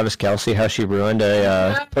Swift and Travis Kelce, how she ruined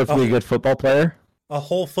a perfectly good football player? A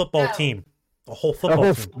whole football team. A whole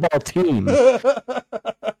football team.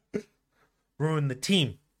 Ruined the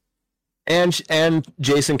team. And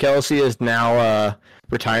Jason Kelce is now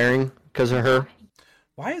retiring because of her.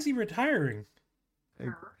 Why is he retiring?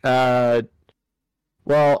 Well,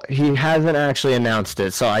 he hasn't actually announced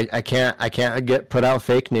it, so I can't get put out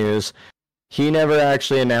fake news. He never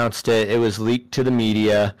actually announced it. It was leaked to the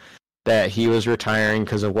media that he was retiring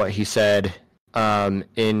because of what he said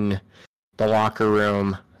in the locker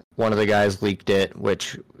room. One of the guys leaked it,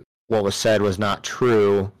 which what was said was not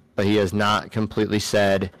true, but he has not completely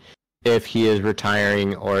said if he is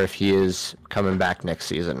retiring or if he is coming back next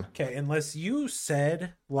season. Okay, unless you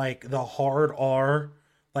said like the hard R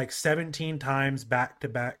like 17 times back to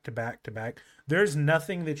back to back to back, there's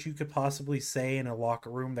nothing that you could possibly say in a locker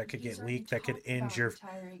room that could get leaked that could end your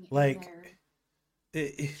like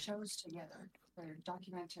shows together. Their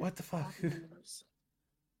documentary. What the fuck?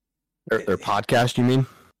 Their podcast, you mean?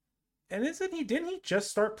 And didn't he just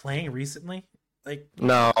start playing recently? Like,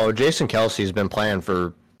 no, Jason Kelce's been playing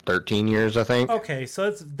for 13 years, I think. Okay,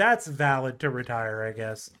 so that's valid to retire, I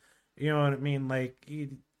guess. You know what I mean? Like,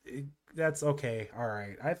 that's okay. All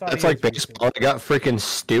right. I thought it's like baseball. It got freaking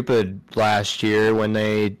stupid last year when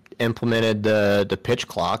they implemented the pitch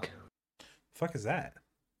clock. Fuck is that?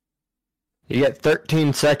 You get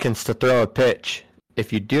 13 seconds to throw a pitch.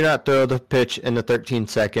 If you do not throw the pitch in the 13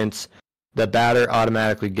 seconds, the batter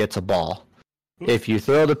automatically gets a ball. If you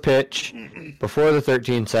throw the pitch before the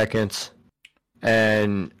 13 seconds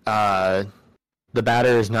and the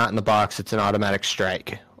batter is not in the box, it's an automatic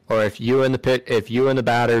strike. Or if you and the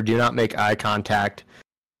batter do not make eye contact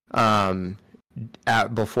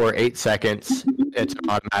before 8 seconds, it's an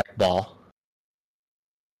automatic ball.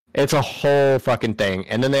 It's a whole fucking thing.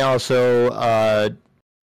 And then they also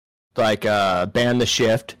ban the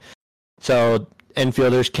shift, so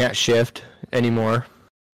infielders can't shift anymore.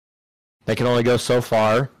 They can only go so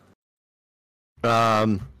far.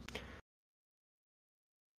 What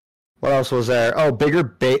else was there? Oh, bigger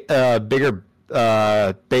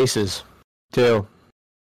bases too.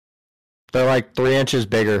 They're like 3 inches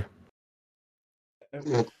bigger.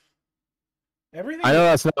 Everything. I know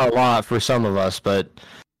that's not a lot for some of us, but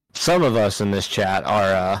some of us in this chat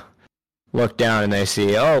are look down and they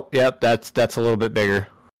see, oh, yep, that's a little bit bigger.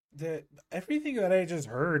 Everything that I just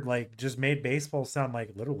heard just made baseball sound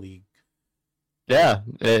like Little League. Yeah,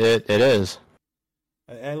 it is.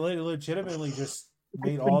 I legitimately just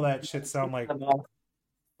made all that shit sound like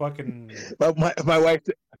fucking. But my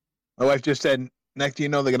wife just said, next thing you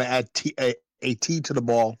know, they're gonna add a T to the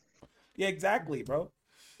ball. Yeah, exactly, bro.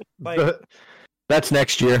 Like that's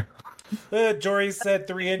next year. Jory said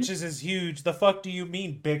 3 inches is huge. The fuck do you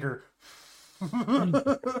mean bigger? I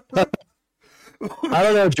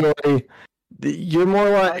don't know, Jory. You're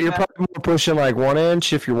probably more pushing like 1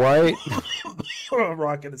 inch if you're white. I'm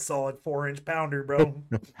rocking a solid 4-inch pounder, bro.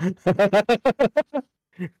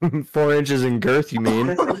 4 inches in girth, you mean?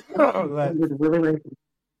 that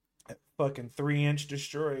fucking 3-inch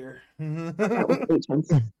destroyer.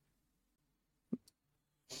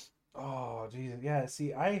 Oh, Jesus. Yeah,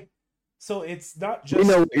 see, so it's not just... We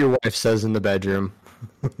know what your wife says in the bedroom.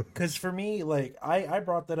 Because for me, like, I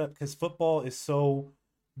brought that up because football is so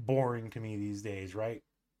boring to me these days, right?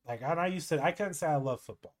 Like, and I can't say I love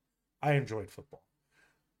football. I enjoyed football.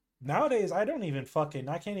 Nowadays, I can't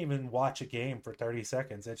even watch a game for 30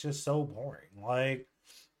 seconds. It's just so boring. Like,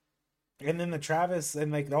 and then the Travis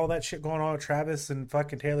and like all that shit going on with Travis and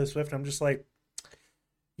fucking Taylor Swift, I'm just like,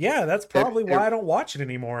 yeah, that's probably why I don't watch it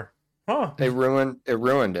anymore. Huh. It ruined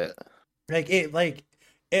it.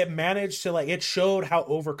 It managed to it showed how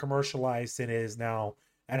over commercialized it is now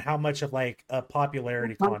and how much of like a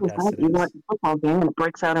popularity contest it is. You watch a football game and it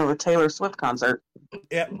breaks out into a Taylor Swift concert.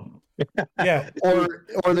 Yeah. Yeah. Or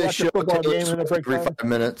they show a game and every 5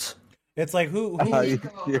 minutes. It's like who it's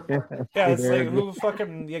like who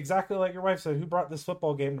fucking exactly like your wife said, who brought this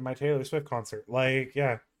football game to my Taylor Swift concert? Like,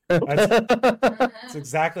 yeah. That's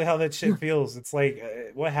exactly how that shit feels. It's like,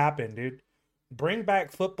 what happened, dude? Bring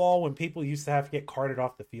back football when people used to have to get carted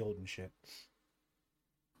off the field and shit.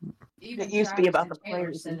 It used to be about the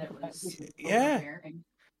players. Yeah.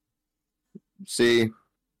 See,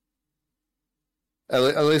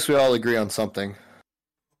 at least we all agree on something.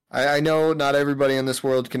 I know not everybody in this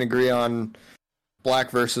world can agree on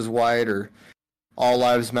black versus white or all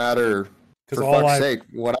lives matter. For fuck's sake,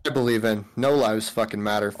 what I believe in, no lives fucking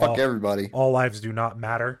matter. Fuck everybody. All lives do not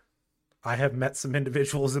matter. I have met some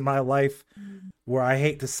individuals in my life where I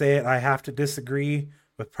hate to say it, I have to disagree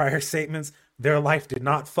with prior statements. Their life did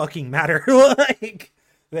not fucking matter. Like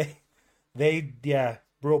they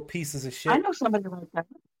real pieces of shit. I know somebody like that.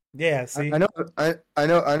 Yeah, see, I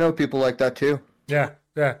know people like that too. Yeah.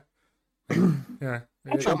 Yeah.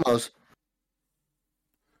 Chumos.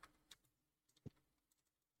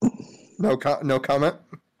 No comment.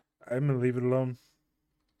 I'm gonna leave it alone.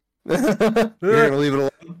 You're gonna leave it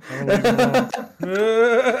alone.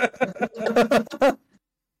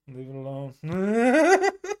 Leave it alone.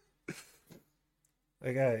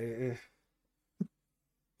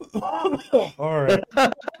 All right.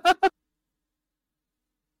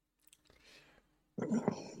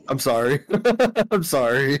 I'm sorry. I'm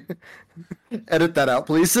sorry. Edit that out,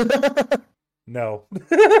 please. No.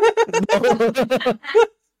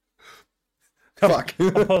 Fuck.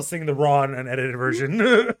 I'm posting the raw and unedited version.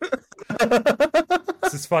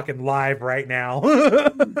 This is fucking live right now.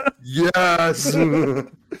 Yes.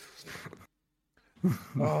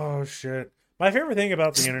 Oh, shit. My favorite thing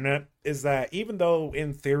about the internet is that even though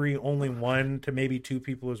in theory only 1 to maybe 2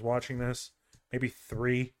 people is watching this, maybe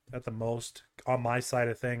 3 at the most on my side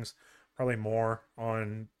of things, probably more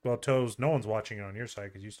on, well, Toes, no one's watching it on your side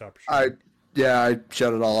because you stopped. I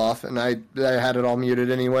shut it all off and I had it all muted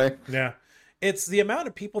anyway. Yeah. It's the amount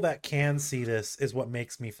of people that can see this is what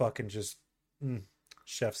makes me fucking just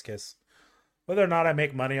chef's kiss. Whether or not I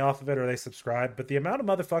make money off of it or they subscribe, but the amount of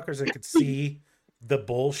motherfuckers that could see the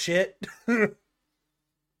bullshit,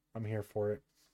 I'm here for it.